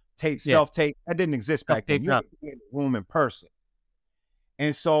 tape, Yeah. self-tape. That didn't exist back then. Self-tape You had drop. to be in the room in person.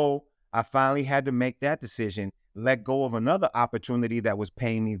 And so I finally had to make that decision, let go of another opportunity that was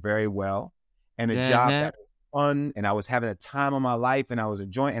paying me very well and a job Mhm. that was fun, and I was having a time of my life, and I was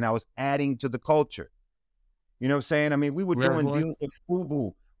enjoying, and I was adding to the culture. You know what I'm saying? I mean, we were Right, doing boy. deals with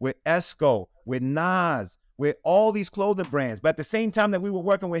FUBU, with Esco, with Nas, with all these clothing brands. But at the same time that we were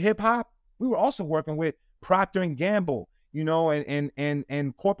working with hip hop, we were also working with Procter and Gamble,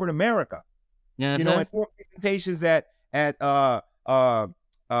 and corporate America. And Mhm. doing presentations at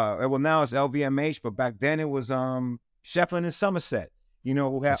well, now it's LVMH, but back then it was Shefflin and Somerset,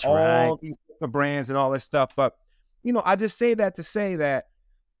 who had That's right. all these different brands and all that stuff. But I just say that to say that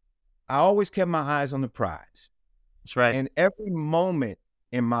I always kept my eyes on the prize. That's right. And every moment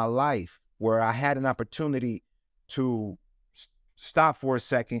in my life where I had an opportunity to stop for a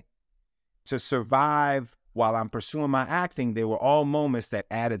second, to survive while I'm pursuing my acting, they were all moments that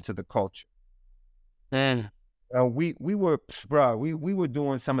added to the culture. Man. We were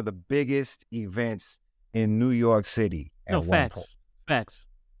doing some of the biggest events in New York City No, at one point. facts.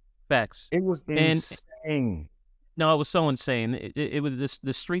 Facts. It was And insane. no, it was so insane. It was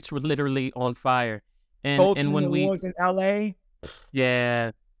the streets were literally on fire. And Coltrane when we Awards in LA,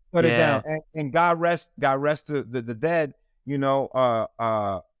 yeah, put it down. yeah, And God rest the dead,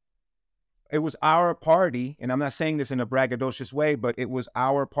 it was our party, and I'm not saying this in a braggadocious way, but it was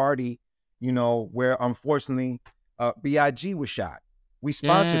our party, where unfortunately B.I.G. was shot. We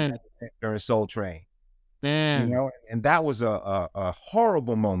sponsored man, that event during Soul Train, man, and that was a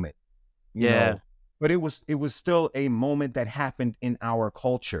horrible moment, yeah, but it was still a moment that happened in our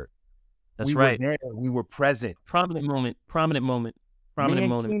culture. that's We were right. there, we were present. Prominent moment, prominent moment, Me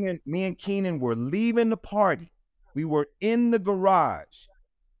prominent and moment. Keenan were leaving the party. We were in the garage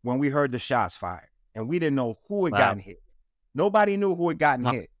when we heard the shots fired, and we didn't know who had Wow. gotten hit. Nobody knew who had gotten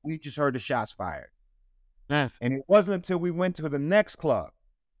Wow. hit. We just heard the shots fired. Man, And it wasn't until we went to the next club,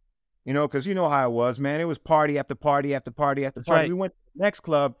 because you know how it was, man. It was party after party after party after that's party. right. We went to the next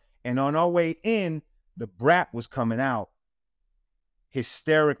club, and on our way in, the brat was coming out,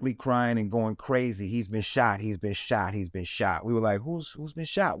 hysterically crying and going crazy. He's been shot. He's been shot. He's been shot. We were like, who's been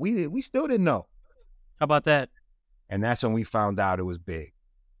shot? We still didn't know. How about that? And that's when we found out it was big.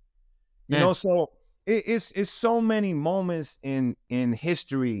 Man, So it's so many moments in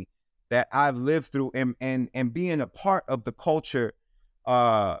history that I've lived through, and being a part of the culture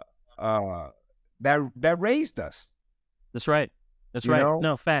uh that raised us. that's right. That's You right. know,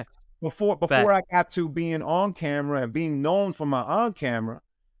 No, fact, before fact. I got to being on camera and being known for my on camera,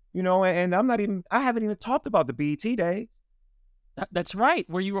 and I haven't even talked about the BET days. That's right.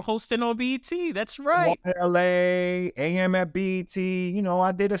 Where you were hosting on BET. That's right. LA, AM at BET,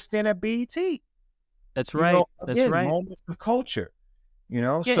 I did a stint at BET. That's right. That's Again, right. moments of culture,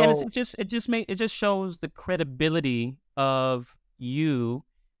 Yeah, and so it just shows the credibility of you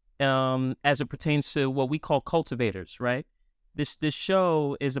as it pertains to what we call cultivators, right? this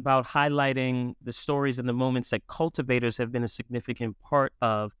show is about highlighting the stories and the moments that cultivators have been a significant part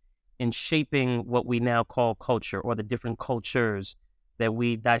of in shaping what we now call culture, or the different cultures that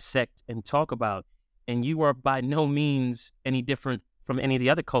we dissect and talk about. And you are by no means any different from any of the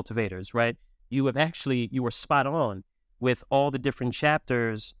other cultivators, right? You were spot on with all the different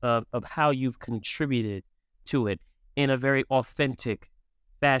chapters of how you've contributed to it in a very authentic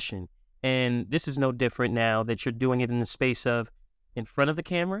fashion. And this is no different now that you're doing it in the space of in front of the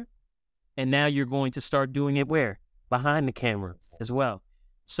camera. And now you're going to start doing it where? Behind the camera as well.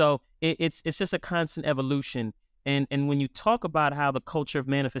 So it's just a constant evolution. And when you talk about how the culture of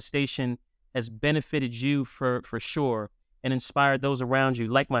manifestation has benefited you for sure and inspired those around you,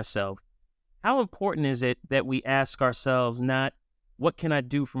 like myself, how important is it that we ask ourselves not what can I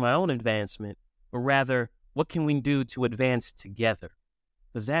do for my own advancement, but rather what can we do to advance together?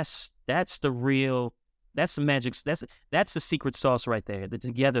 Because that's the real, that's the magic, that's the secret sauce right there, the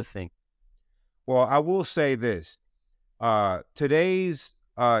together thing. Well, I will say this. Today's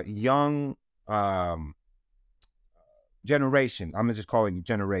young generation, I'm just calling it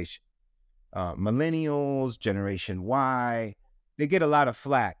generation, millennials, Generation Y, they get a lot of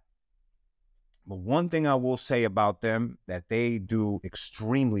flack. But one thing I will say about them that they do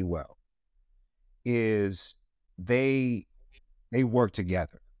extremely well is they work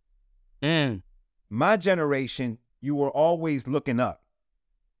together. My generation, you were always looking up.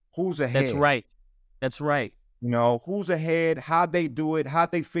 Who's ahead? That's right. You know, who's ahead, how'd they do it,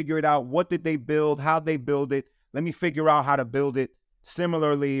 how'd they figure it out, what did they build, how'd they build it, let me figure out how to build it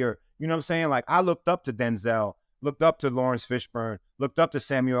similarly, or, you know what I'm saying? Like, I looked up to Denzel, looked up to Lawrence Fishburne, looked up to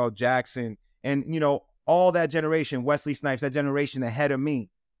Samuel L. Jackson, and, you know, all that generation, Wesley Snipes, that generation ahead of me,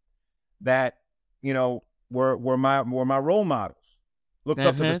 that, you know, were my role models. Looked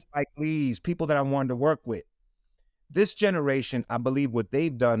up to the Spike Lees, people that I wanted to work with. This generation, I believe what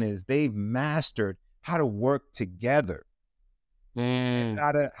they've done is they've mastered how to work together. And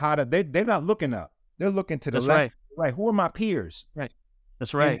they're not looking up. They're looking to the left. Right. Who are my peers? Right.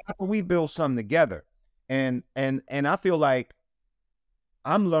 That's right. And how can we build something together? And I feel like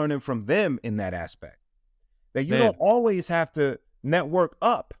I'm learning from them in that aspect. That you don't always have to network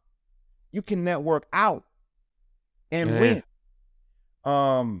up. You can network out and win.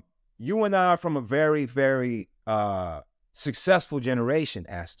 You and I are from a very, very successful generation,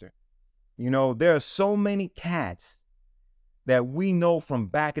 Aster. You know, there are so many cats that we know from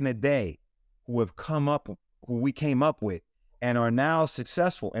back in the day who we came up with and are now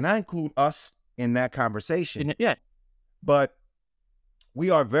successful. And I include us in that conversation. Yeah. But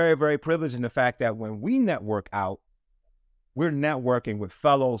we are very, very privileged in the fact that when we network out, we're networking with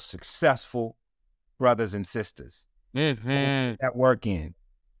fellow successful brothers and sisters that work in.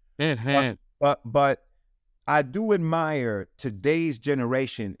 But I do admire today's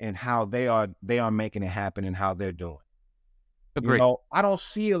generation and how they are making it happen and how they're doing. Agreed. You know, I don't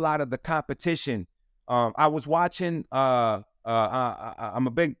see a lot of the competition. I was watching. I'm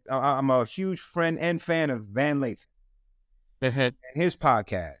a huge friend and fan of Van Lathan and his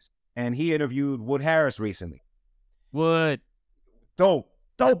podcast, and he interviewed Wood Harris recently.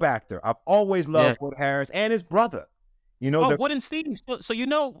 Dope actor. I've always loved Wood Harris and his brother. You know, Wood and Steve. So you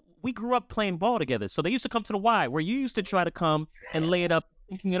know, we grew up playing ball together. So they used to come to the Y, where you used to try to come and lay it up,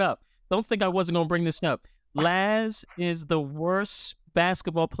 thinking it up. Don't think I wasn't going to bring this up. Laz is the worst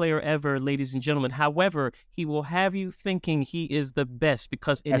basketball player ever, ladies and gentlemen. However, he will have you thinking he is the best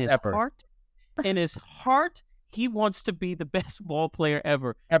because in his heart, he wants to be the best ball player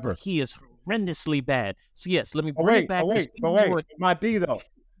ever. He is horrendously bad. So yes, let me bring it back to Steve Wood. My D though.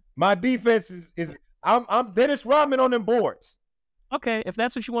 My defense is I'm Dennis Rodman on them boards. Okay, if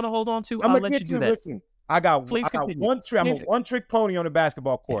that's what you want to hold on to, I'll let you do that. Listen, I got one trick. I'm a one-trick pony on the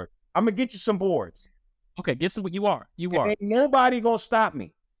basketball court. I'm gonna get you some boards. Okay, get some. You are. Ain't nobody gonna stop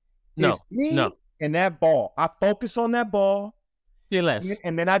me. No, it's me and that ball. I focus on that ball. Say less.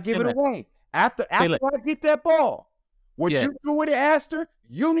 And then I give it away. After I get that ball, what you do with it, Aster,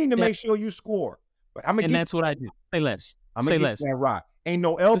 you need to make sure you score. But I'm gonna and that's what I do. Say less. I'm gonna get that right. Ain't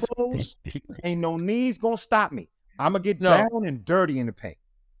no elbows, ain't no knees gonna stop me. I'm gonna get down and dirty in the paint.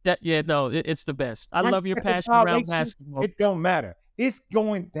 It's the best. I love your passion around basketball. It don't matter. It's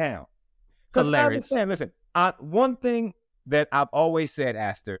going down. Because I understand, listen, one thing that I've always said,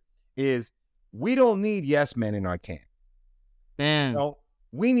 Aster, is we don't need yes men in our camp. Man. No,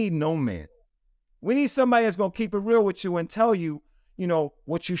 we need no men. We need somebody that's gonna keep it real with you and tell you, you know,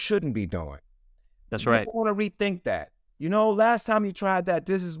 what you shouldn't be doing. That's right. You want to rethink that. You know, last time you tried that,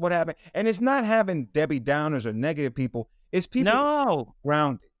 this is what happened. And it's not having Debbie Downers or negative people. It's people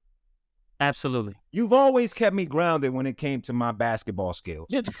grounded. Absolutely. You've always kept me grounded when it came to my basketball skills.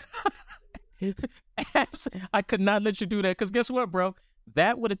 I could not let you do that because guess what, bro?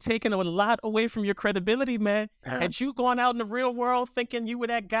 That would have taken a lot away from your credibility, man. Had you gone out in the real world thinking you were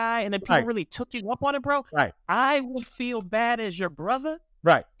that guy and then people Right, really took you up on it, bro, right, I would feel bad as your brother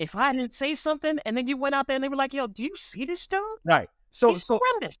right, if I didn't say something and then you went out there and they were like, yo, do you see this dude? right. So, He's so,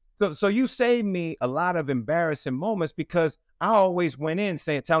 horrendous. so you saved me a lot of embarrassing moments because I always went in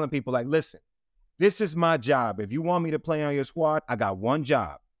telling people like, listen, this is my job. If you want me to play on your squad, I got one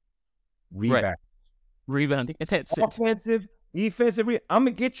job: Right. rebound. Rebounding. And that's it. Offensive, defensive. I'm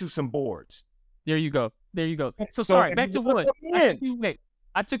gonna get you some boards. There you go. There you go. So So sorry, if back you to wanna Wood. put me in,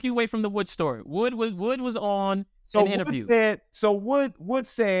 I took you away from the Wood story. Wood was on so an Wood interview. said. So Wood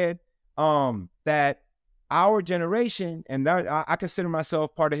said that our generation, and I consider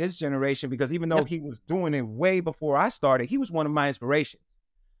myself part of his generation because even though Yep. he was doing it way before I started, he was one of my inspirations.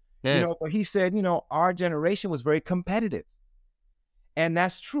 Yeah. But he said, our generation was very competitive. And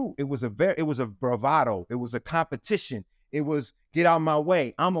that's true. It was a bravado. It was a competition. It was get out my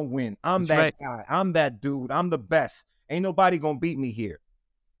way. I'm a win. I'm That's that right. guy. I'm that dude. I'm the best. Ain't nobody gonna beat me here.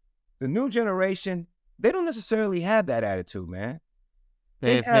 The new generation, they don't necessarily have that attitude, man.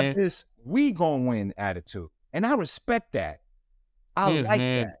 They have Mhm. this we gonna win attitude. And I respect that. I like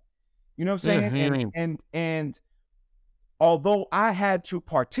Mhm. that. You know what I'm saying? Mhm. And although I had to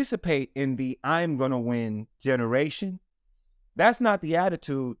participate in the I'm gonna win generation, that's not the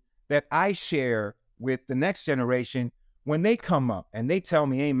attitude that I share with the next generation when they come up and they tell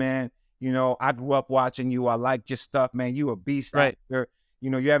me, hey, man, I grew up watching you. I like your stuff, man. You a beast Right. actor.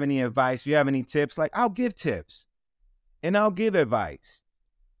 You have any advice? You have any tips? Like, I'll give tips and I'll give advice,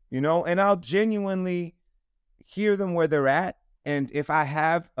 and I'll genuinely hear them where they're at. And if I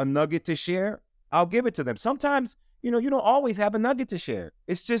have a nugget to share, I'll give it to them. Sometimes, you don't always have a nugget to share.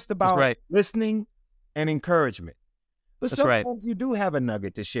 It's just That's about right. listening and encouragement. But That's right. sometimes you do have a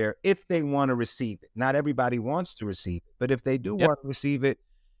nugget to share if they want to receive it. Not everybody wants to receive it, but if they do Yep. want to receive it,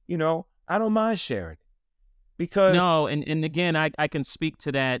 I don't mind sharing it because No, and again, I can speak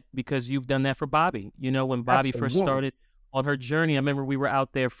to that because you've done that for Bobby. When Bobby first absolutely, started on her journey, I remember we were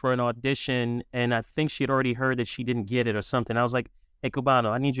out there for an audition, and I think she had already heard that she didn't get it or something. I was like, "Hey,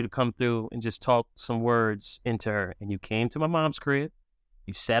 Cubano, I need you to come through and just talk some words into her." And you came to my mom's crib,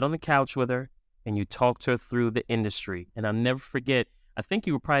 you sat on the couch with her, and you talked her through the industry. And I'll never forget. I think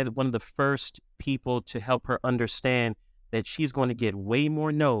you were probably one of the first people to help her understand that she's going to get way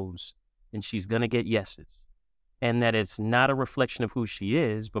more no's than she's going to get yeses, and that it's not a reflection of who she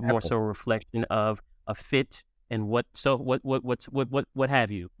is, but more so a reflection of a fit and what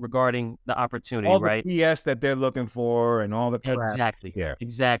have you regarding the opportunity, all the right? BS that they're looking for and all the crap. Exactly. Yeah,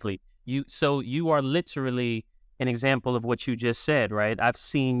 Exactly. You are literally an example of what you just said, right? I've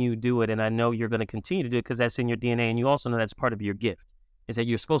seen you do it, and I know you're going to continue to do it because that's in your DNA, and you also know that's part of your gift, is that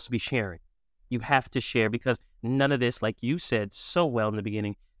you're supposed to be sharing. You have to share because none of this, like you said so well in the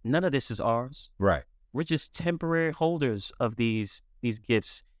beginning, none of this is ours. right. We're just temporary holders of these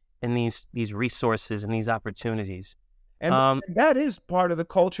gifts and these resources and these opportunities. And Um, that is part of the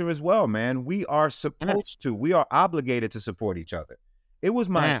culture as well, man. We are yes, supposed to, we are obligated to support each other. It was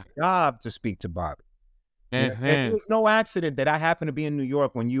my yeah, job to speak to Bobby. It mhm. was no accident that I happened to be in New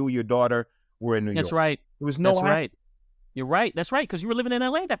York when you and your daughter were in New That's York. right. It was no That's right. accident. You're right. That's right. Because you were living in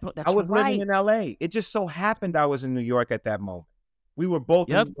LA. I That's was living right. in LA. It just so happened I was in New York at that moment. We were both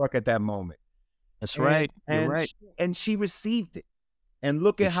in Yep. New York at that moment. That's And right. You're and right. she, and she received it. And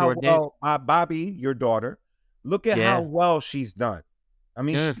look You at how sure did. well Bobby, your daughter, look at how Yeah. well she's done. I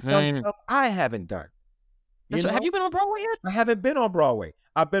mean, she's done Mhm. stuff I haven't done. You That's right. Have know, you been on Broadway yet? I haven't been on Broadway.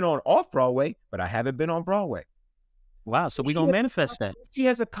 I've been on off Broadway, but I haven't been on Broadway. Wow. So we She gonna has manifest that. she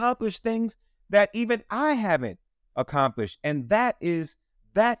has accomplished things that even I haven't accomplished, and that is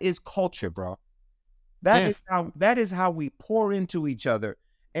culture, bro. That Yeah. is how we pour into each other,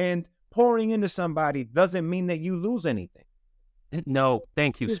 and pouring into somebody doesn't mean that you lose anything. No.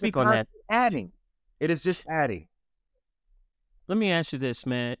 Thank you. It is a Speak on that. constant adding. It is just adding. Let me ask you this,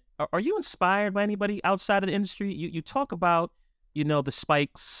 man. Are you inspired by anybody outside of the industry? You talk about, the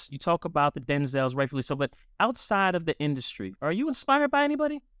Spikes, you talk about the Denzels, rightfully so, but outside of the industry, are you inspired by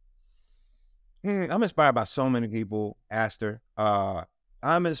anybody? I'm inspired by so many people, Aster.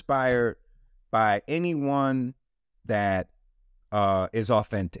 I'm inspired by anyone that is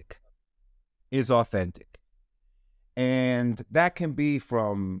authentic. Is authentic. And that can be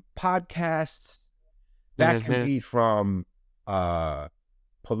from podcasts, that can Mm-hmm. be from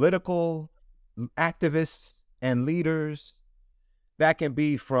political activists and leaders, that can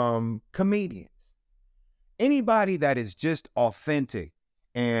be from comedians. Anybody that is just authentic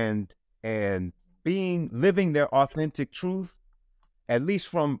and and living their authentic truth, at least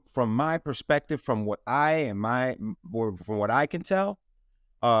from my perspective, from what or from what I can tell,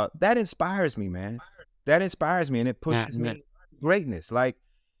 that inspires me, man. That inspires me, and it pushes me to greatness. Like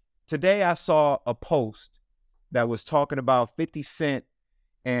today, I saw a post that was talking about 50 Cent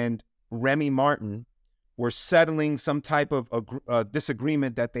and Remy Martin were settling some type of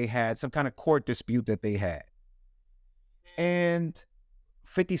disagreement that they had, some kind of court dispute that they had, and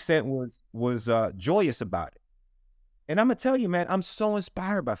 50 Cent was joyous about it. And I'm gonna tell you, man, I'm so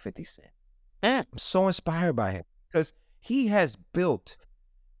inspired by 50 Cent. I'm so inspired by him because he has built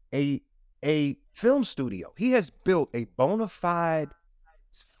a film studio. He has built a bona fide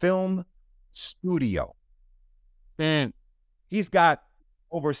film studio. He's got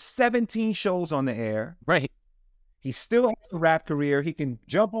over 17 shows on the air. Right. He still has a rap career. He can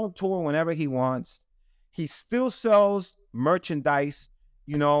jump on tour whenever he wants. He still sells merchandise,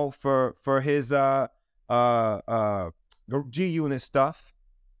 you know, for his G-Unit stuff.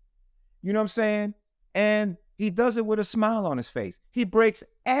 You know what I'm saying? And he does it with a smile on his face. He breaks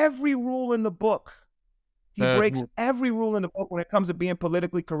every rule in the book. He breaks every rule in the book when it comes to being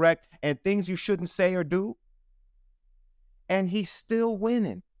politically correct and things you shouldn't say or do. And he's still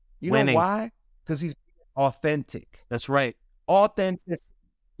winning. You know why? Because he's authentic. That's right. Authenticity.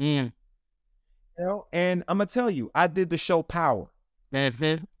 You know, and I'm gonna tell you, I did the show Power.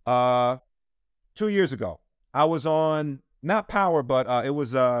 2 years ago. I was on not Power, but it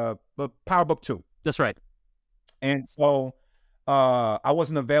was Power Book 2. That's right. And so I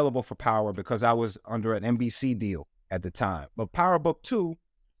wasn't available for Power because I was under an NBC deal at the time. But Power Book 2,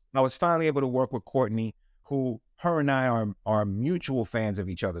 I was finally able to work with Courtney, who her and I are mutual fans of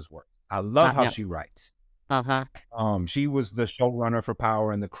each other's work. I love how she writes. She was the showrunner for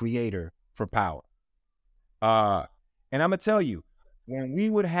Power and the creator for Power. And I'm gonna tell you, when we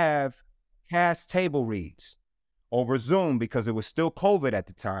would have cast table reads over Zoom because it was still COVID at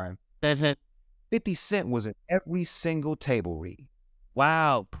the time, 50 Cent was in every single table read.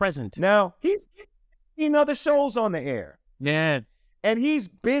 Wow, present. Now he's in other shows on the air. Yeah. And he's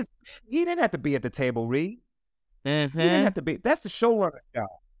busy. He didn't have to be at the table read. He didn't have to be. That's the showrunner's job.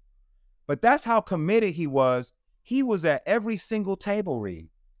 But that's how committed he was. He was at every single table read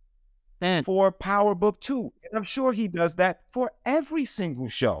for Power Book 2. And I'm sure he does that for every single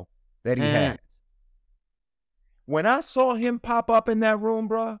show that he has. When I saw him pop up in that room,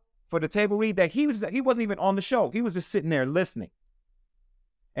 bro, for the table read, that he wasn't even on the show. He was just sitting there listening.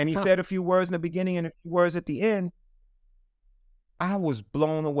 And he said a few words in the beginning and a few words at the end. I was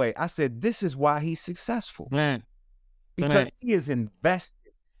blown away. I said, this is why he's successful. Because he is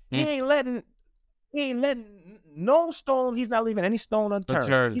invested. He ain't letting no stone, he's not leaving any stone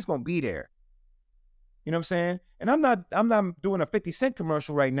unturned. He's gonna be there. You know what I'm saying? And I'm not doing a 50 Cent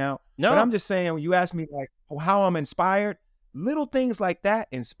commercial right now. No. But I'm just saying, when you ask me like how I'm inspired, little things like that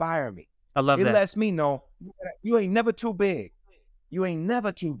inspire me. I love that. It lets me know you ain't never too big. You ain't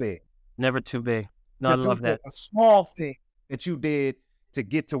never too big. Never too big. No, I love that. A small thing that you did to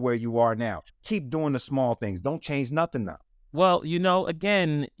get to where you are now. Keep doing the small things. Don't change nothing now. Well, you know,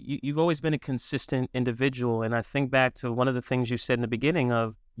 again, you've always been a consistent individual. And I think back to one of the things you said in the beginning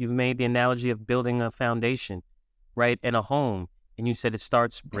of, you made the analogy of building a foundation, right, and a home. And you said it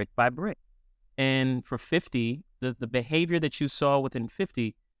starts brick by brick. And for 50, the behavior that you saw within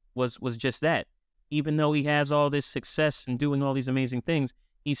 50 was just that. Even though he has all this success and doing all these amazing things,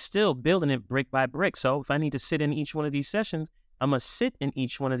 he's still building it brick by brick. So if I need to sit in each one of these sessions, I'm going to sit in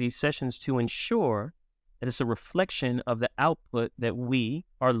each one of these sessions to ensure that it's a reflection of the output that we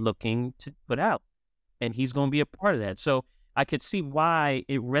are looking to put out. And he's going to be a part of that. So I could see why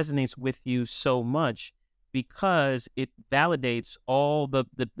it resonates with you so much, because it validates all the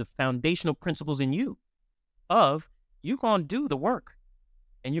foundational principles in you of you're going to do the work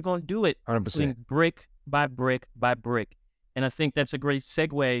and you're going to do it 100%. Brick by brick by brick. And I think that's a great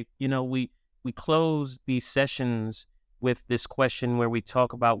segue. You know, we close these sessions with this question where we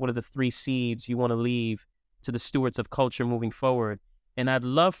talk about what are the 3 seeds you want to leave to the stewards of culture moving forward. And I'd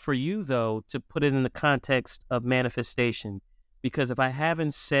love for you, though, to put it in the context of manifestation, because if I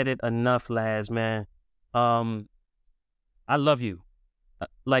haven't said it enough, Laz, man, I love you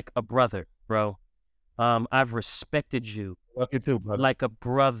like a brother, bro. I've respected you like a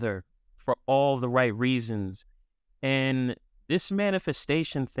brother for all the right reasons. And this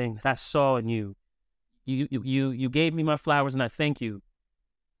manifestation thing that I saw in you, you gave me my flowers and I thank you.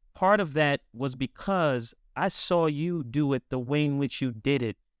 Part of that was because I saw you do it the way in which you did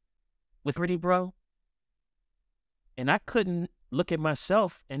it with Pretty Bro. And I couldn't look at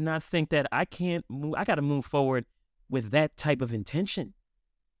myself and not think that I got to move forward with that type of intention.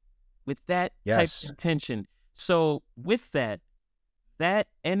 with that type Yes. of intention. So with that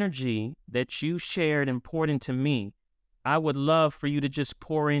energy that you shared and poured into me, I would love for you to just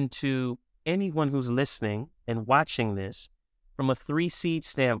pour into anyone who's listening and watching this from a 3 seed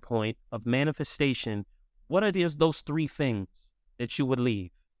standpoint of manifestation. What are those 3 things that you would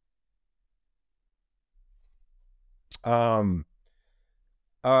leave?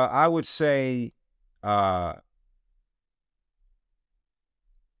 I would say, uh,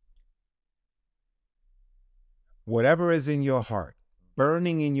 whatever is in your heart,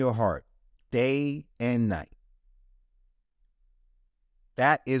 burning in your heart, day and night,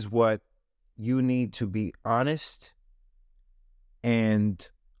 that is what you need to be honest and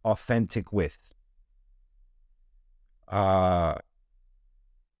authentic with.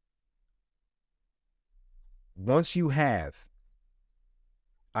 Once you have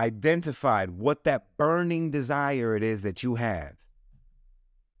identified what that burning desire it is that you have,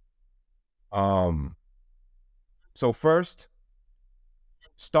 so first,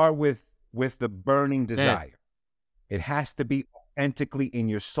 start with the burning desire. It has to be authentically in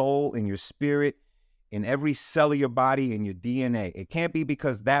your soul, in your spirit, in every cell of your body, in your DNA. It can't be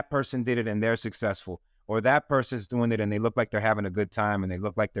because that person did it and they're successful, or that person's doing it and they look like they're having a good time and they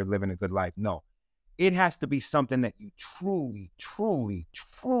look like they're living a good life. No, it has to be something that you truly, truly,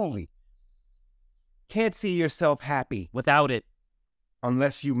 truly can't see yourself happy Without it.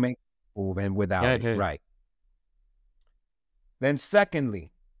 unless you make a move, and without it, right? Then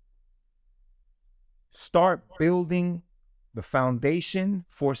secondly, start building the foundation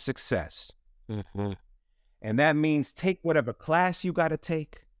for success. And that means take whatever class you got to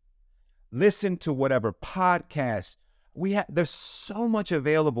take, listen to whatever podcast we have. There's so much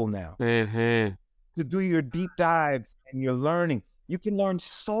available now to do your deep dives and your learning. You can learn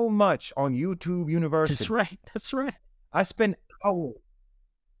so much on YouTube University. That's right. That's right. I spend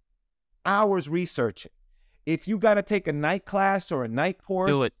hours researching. If you got to take a night class or a night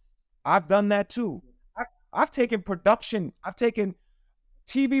course, Do it. I've done that too. I've taken production. I've taken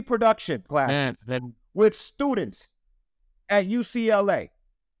TV production classes with students at UCLA.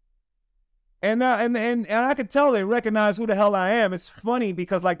 And I could tell they recognize who the hell I am. It's funny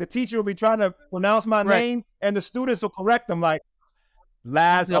because like the teacher will be trying to pronounce my name and the students will correct them like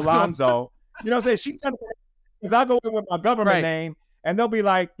Laz Alonso. You know what I'm saying? She's trying to, because I go in with my government name and they'll be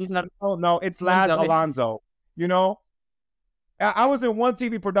like, oh no, it's Laz Alonso. You know? I was in one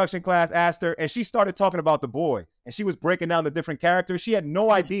TV production class, asked her, and she started talking about The Boys. And she was breaking down the different characters. She had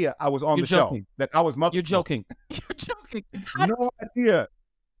no idea I was on the show. That I was You're joking. You're joking. No idea.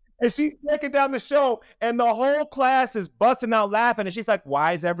 And she's breaking down the show, and the whole class is busting out laughing. And she's like,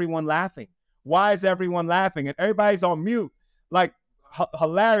 why is everyone laughing? Why is everyone laughing? And everybody's on mute. Like,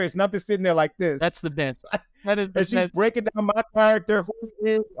 hilarious. And I'm just sitting there like this. That's the best. That is the and she's breaking down my character, who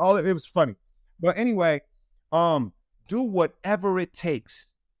he is, all of it. It was funny. But anyway, do whatever it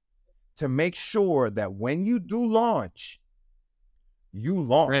takes to make sure that when you do launch, you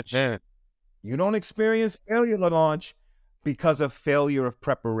launch. You don't experience failure to launch because of failure of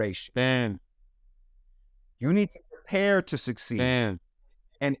preparation. You need to prepare to succeed.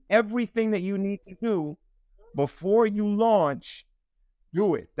 And everything that you need to do before you launch,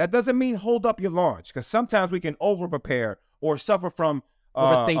 do it. That doesn't mean hold up your launch, because sometimes we can over prepare or suffer from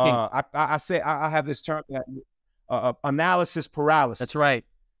overthinking. I have this term that analysis paralysis. That's right.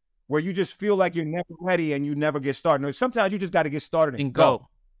 Where you just feel like you're never ready and you never get started. No, sometimes you just got to get started and go.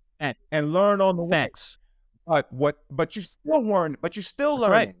 And learn on the way. But you still learn. But you still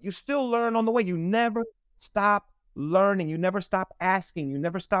learn. Right. You still learn on the way. You never stop learning. You never stop asking. You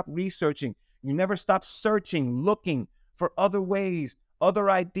never stop researching. You never stop searching, looking for other ways, other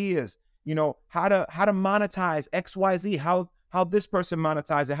ideas. You know, how to monetize XYZ. How this person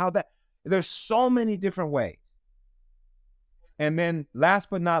monetizes it. How that. There's so many different ways. And then last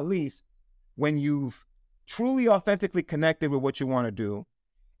but not least, when you've truly authentically connected with what you want to do,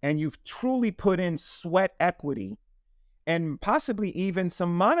 and you've truly put in sweat equity and possibly even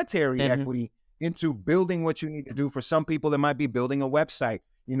some monetary equity into building what you need to do. For some people, it might be building a website,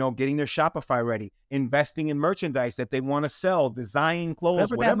 you know, getting their Shopify ready, investing in merchandise that they want to sell, designing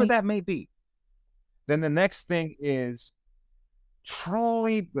clothes, whatever that may be. Then the next thing is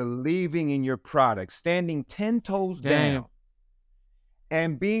truly believing in your product, standing 10 toes down.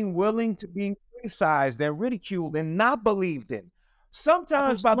 And being willing to be criticized and ridiculed and not believed in.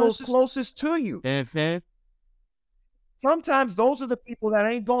 Sometimes by those closest to you. Sometimes those are the people that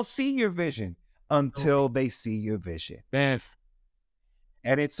ain't gonna see your vision until they see your vision. And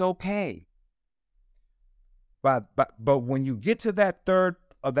it's okay. But when you get to that third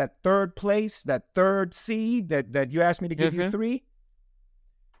place, that third seed that you asked me to give you 3,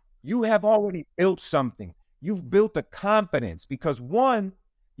 you have already built something. You've built a confidence because one,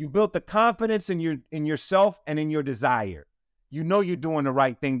 you built the confidence in yourself and in your desire. You know you're doing the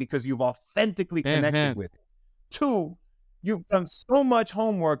right thing because you've authentically connected with it. Two, you've done so much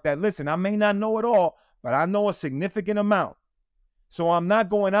homework that, listen, I may not know it all, but I know a significant amount. So I'm not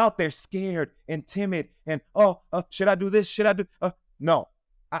going out there scared and timid and, should I do this? Should I do? No,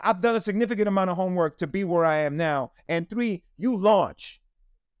 I've done a significant amount of homework to be where I am now. And three, you launch.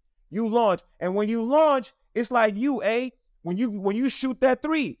 And when you launch, it's like when you shoot that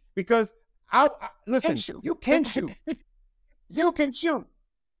three, because listen, you can shoot. You can shoot.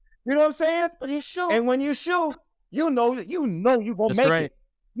 You know what I'm saying? But you shoot. And when you shoot, you know you're gonna make it.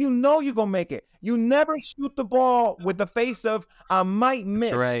 You know you're gonna make it. You never shoot the ball with the face of I might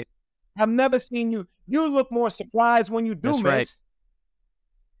miss. That's right. I've never seen you. You look more surprised when you do miss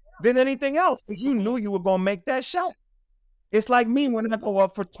than anything else, because you knew you were gonna make that shot. It's like me when I go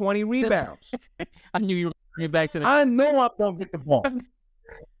up for 20 rebounds. I knew you were going back to the. I know I'm gonna get the ball.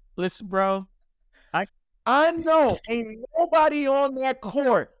 Listen, bro. I know ain't nobody on that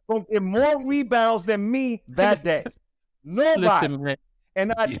court gonna get more rebounds than me that day. Nobody. Listen, man.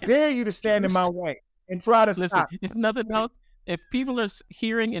 And I dare you to stand in my way and try to stop. If nothing else, if people are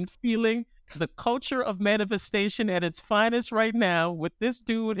hearing and feeling the culture of manifestation at its finest right now with this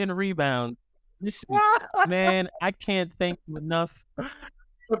dude in rebound, listen, man, I can't thank you enough.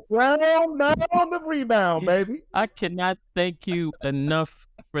 The ground, not on the rebound, baby. I cannot thank you enough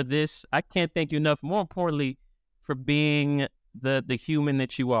for this. I can't thank you enough, more importantly, for being the human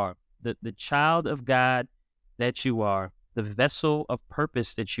that you are, the child of God that you are, the vessel of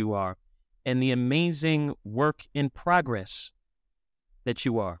purpose that you are, and the amazing work in progress that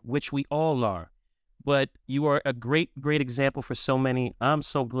you are, which we all are. But you are a great, great example for so many. I'm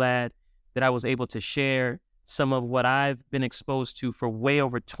so glad that I was able to share some of what I've been exposed to for way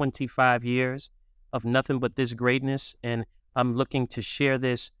over 25 years of nothing but this greatness. And I'm looking to share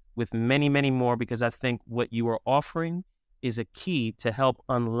this with many, many more, because I think what you are offering is a key to help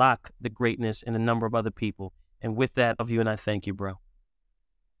unlock the greatness in a number of other people. And with that, I love you and I thank you, bro.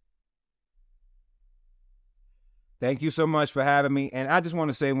 Thank you so much for having me. And I just want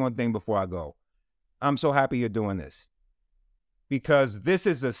to say one thing before I go. I'm so happy you're doing this, because this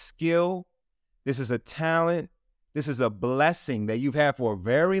is a skill, this is a talent, this is a blessing that you've had for a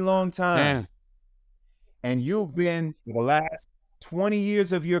very long time. Man. And you've been, for the last 20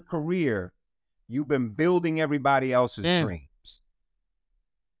 years of your career, you've been building everybody else's dreams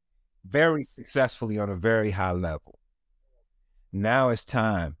very successfully on a very high level. Now it's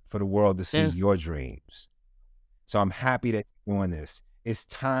time for the world to see your dreams. So I'm happy that you're doing this. It's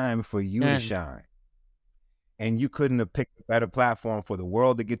time for you to shine. And you couldn't have picked a better platform for the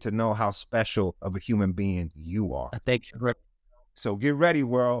world to get to know how special of a human being you are. Thank you, bro. So get ready,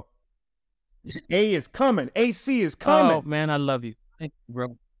 world. A is coming. AC is coming. Oh, man, I love you. Thank you,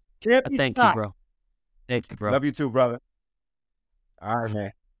 bro. Can't be Thank stopped. you, bro. Thank you, bro. Love you too, brother. All right,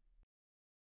 man.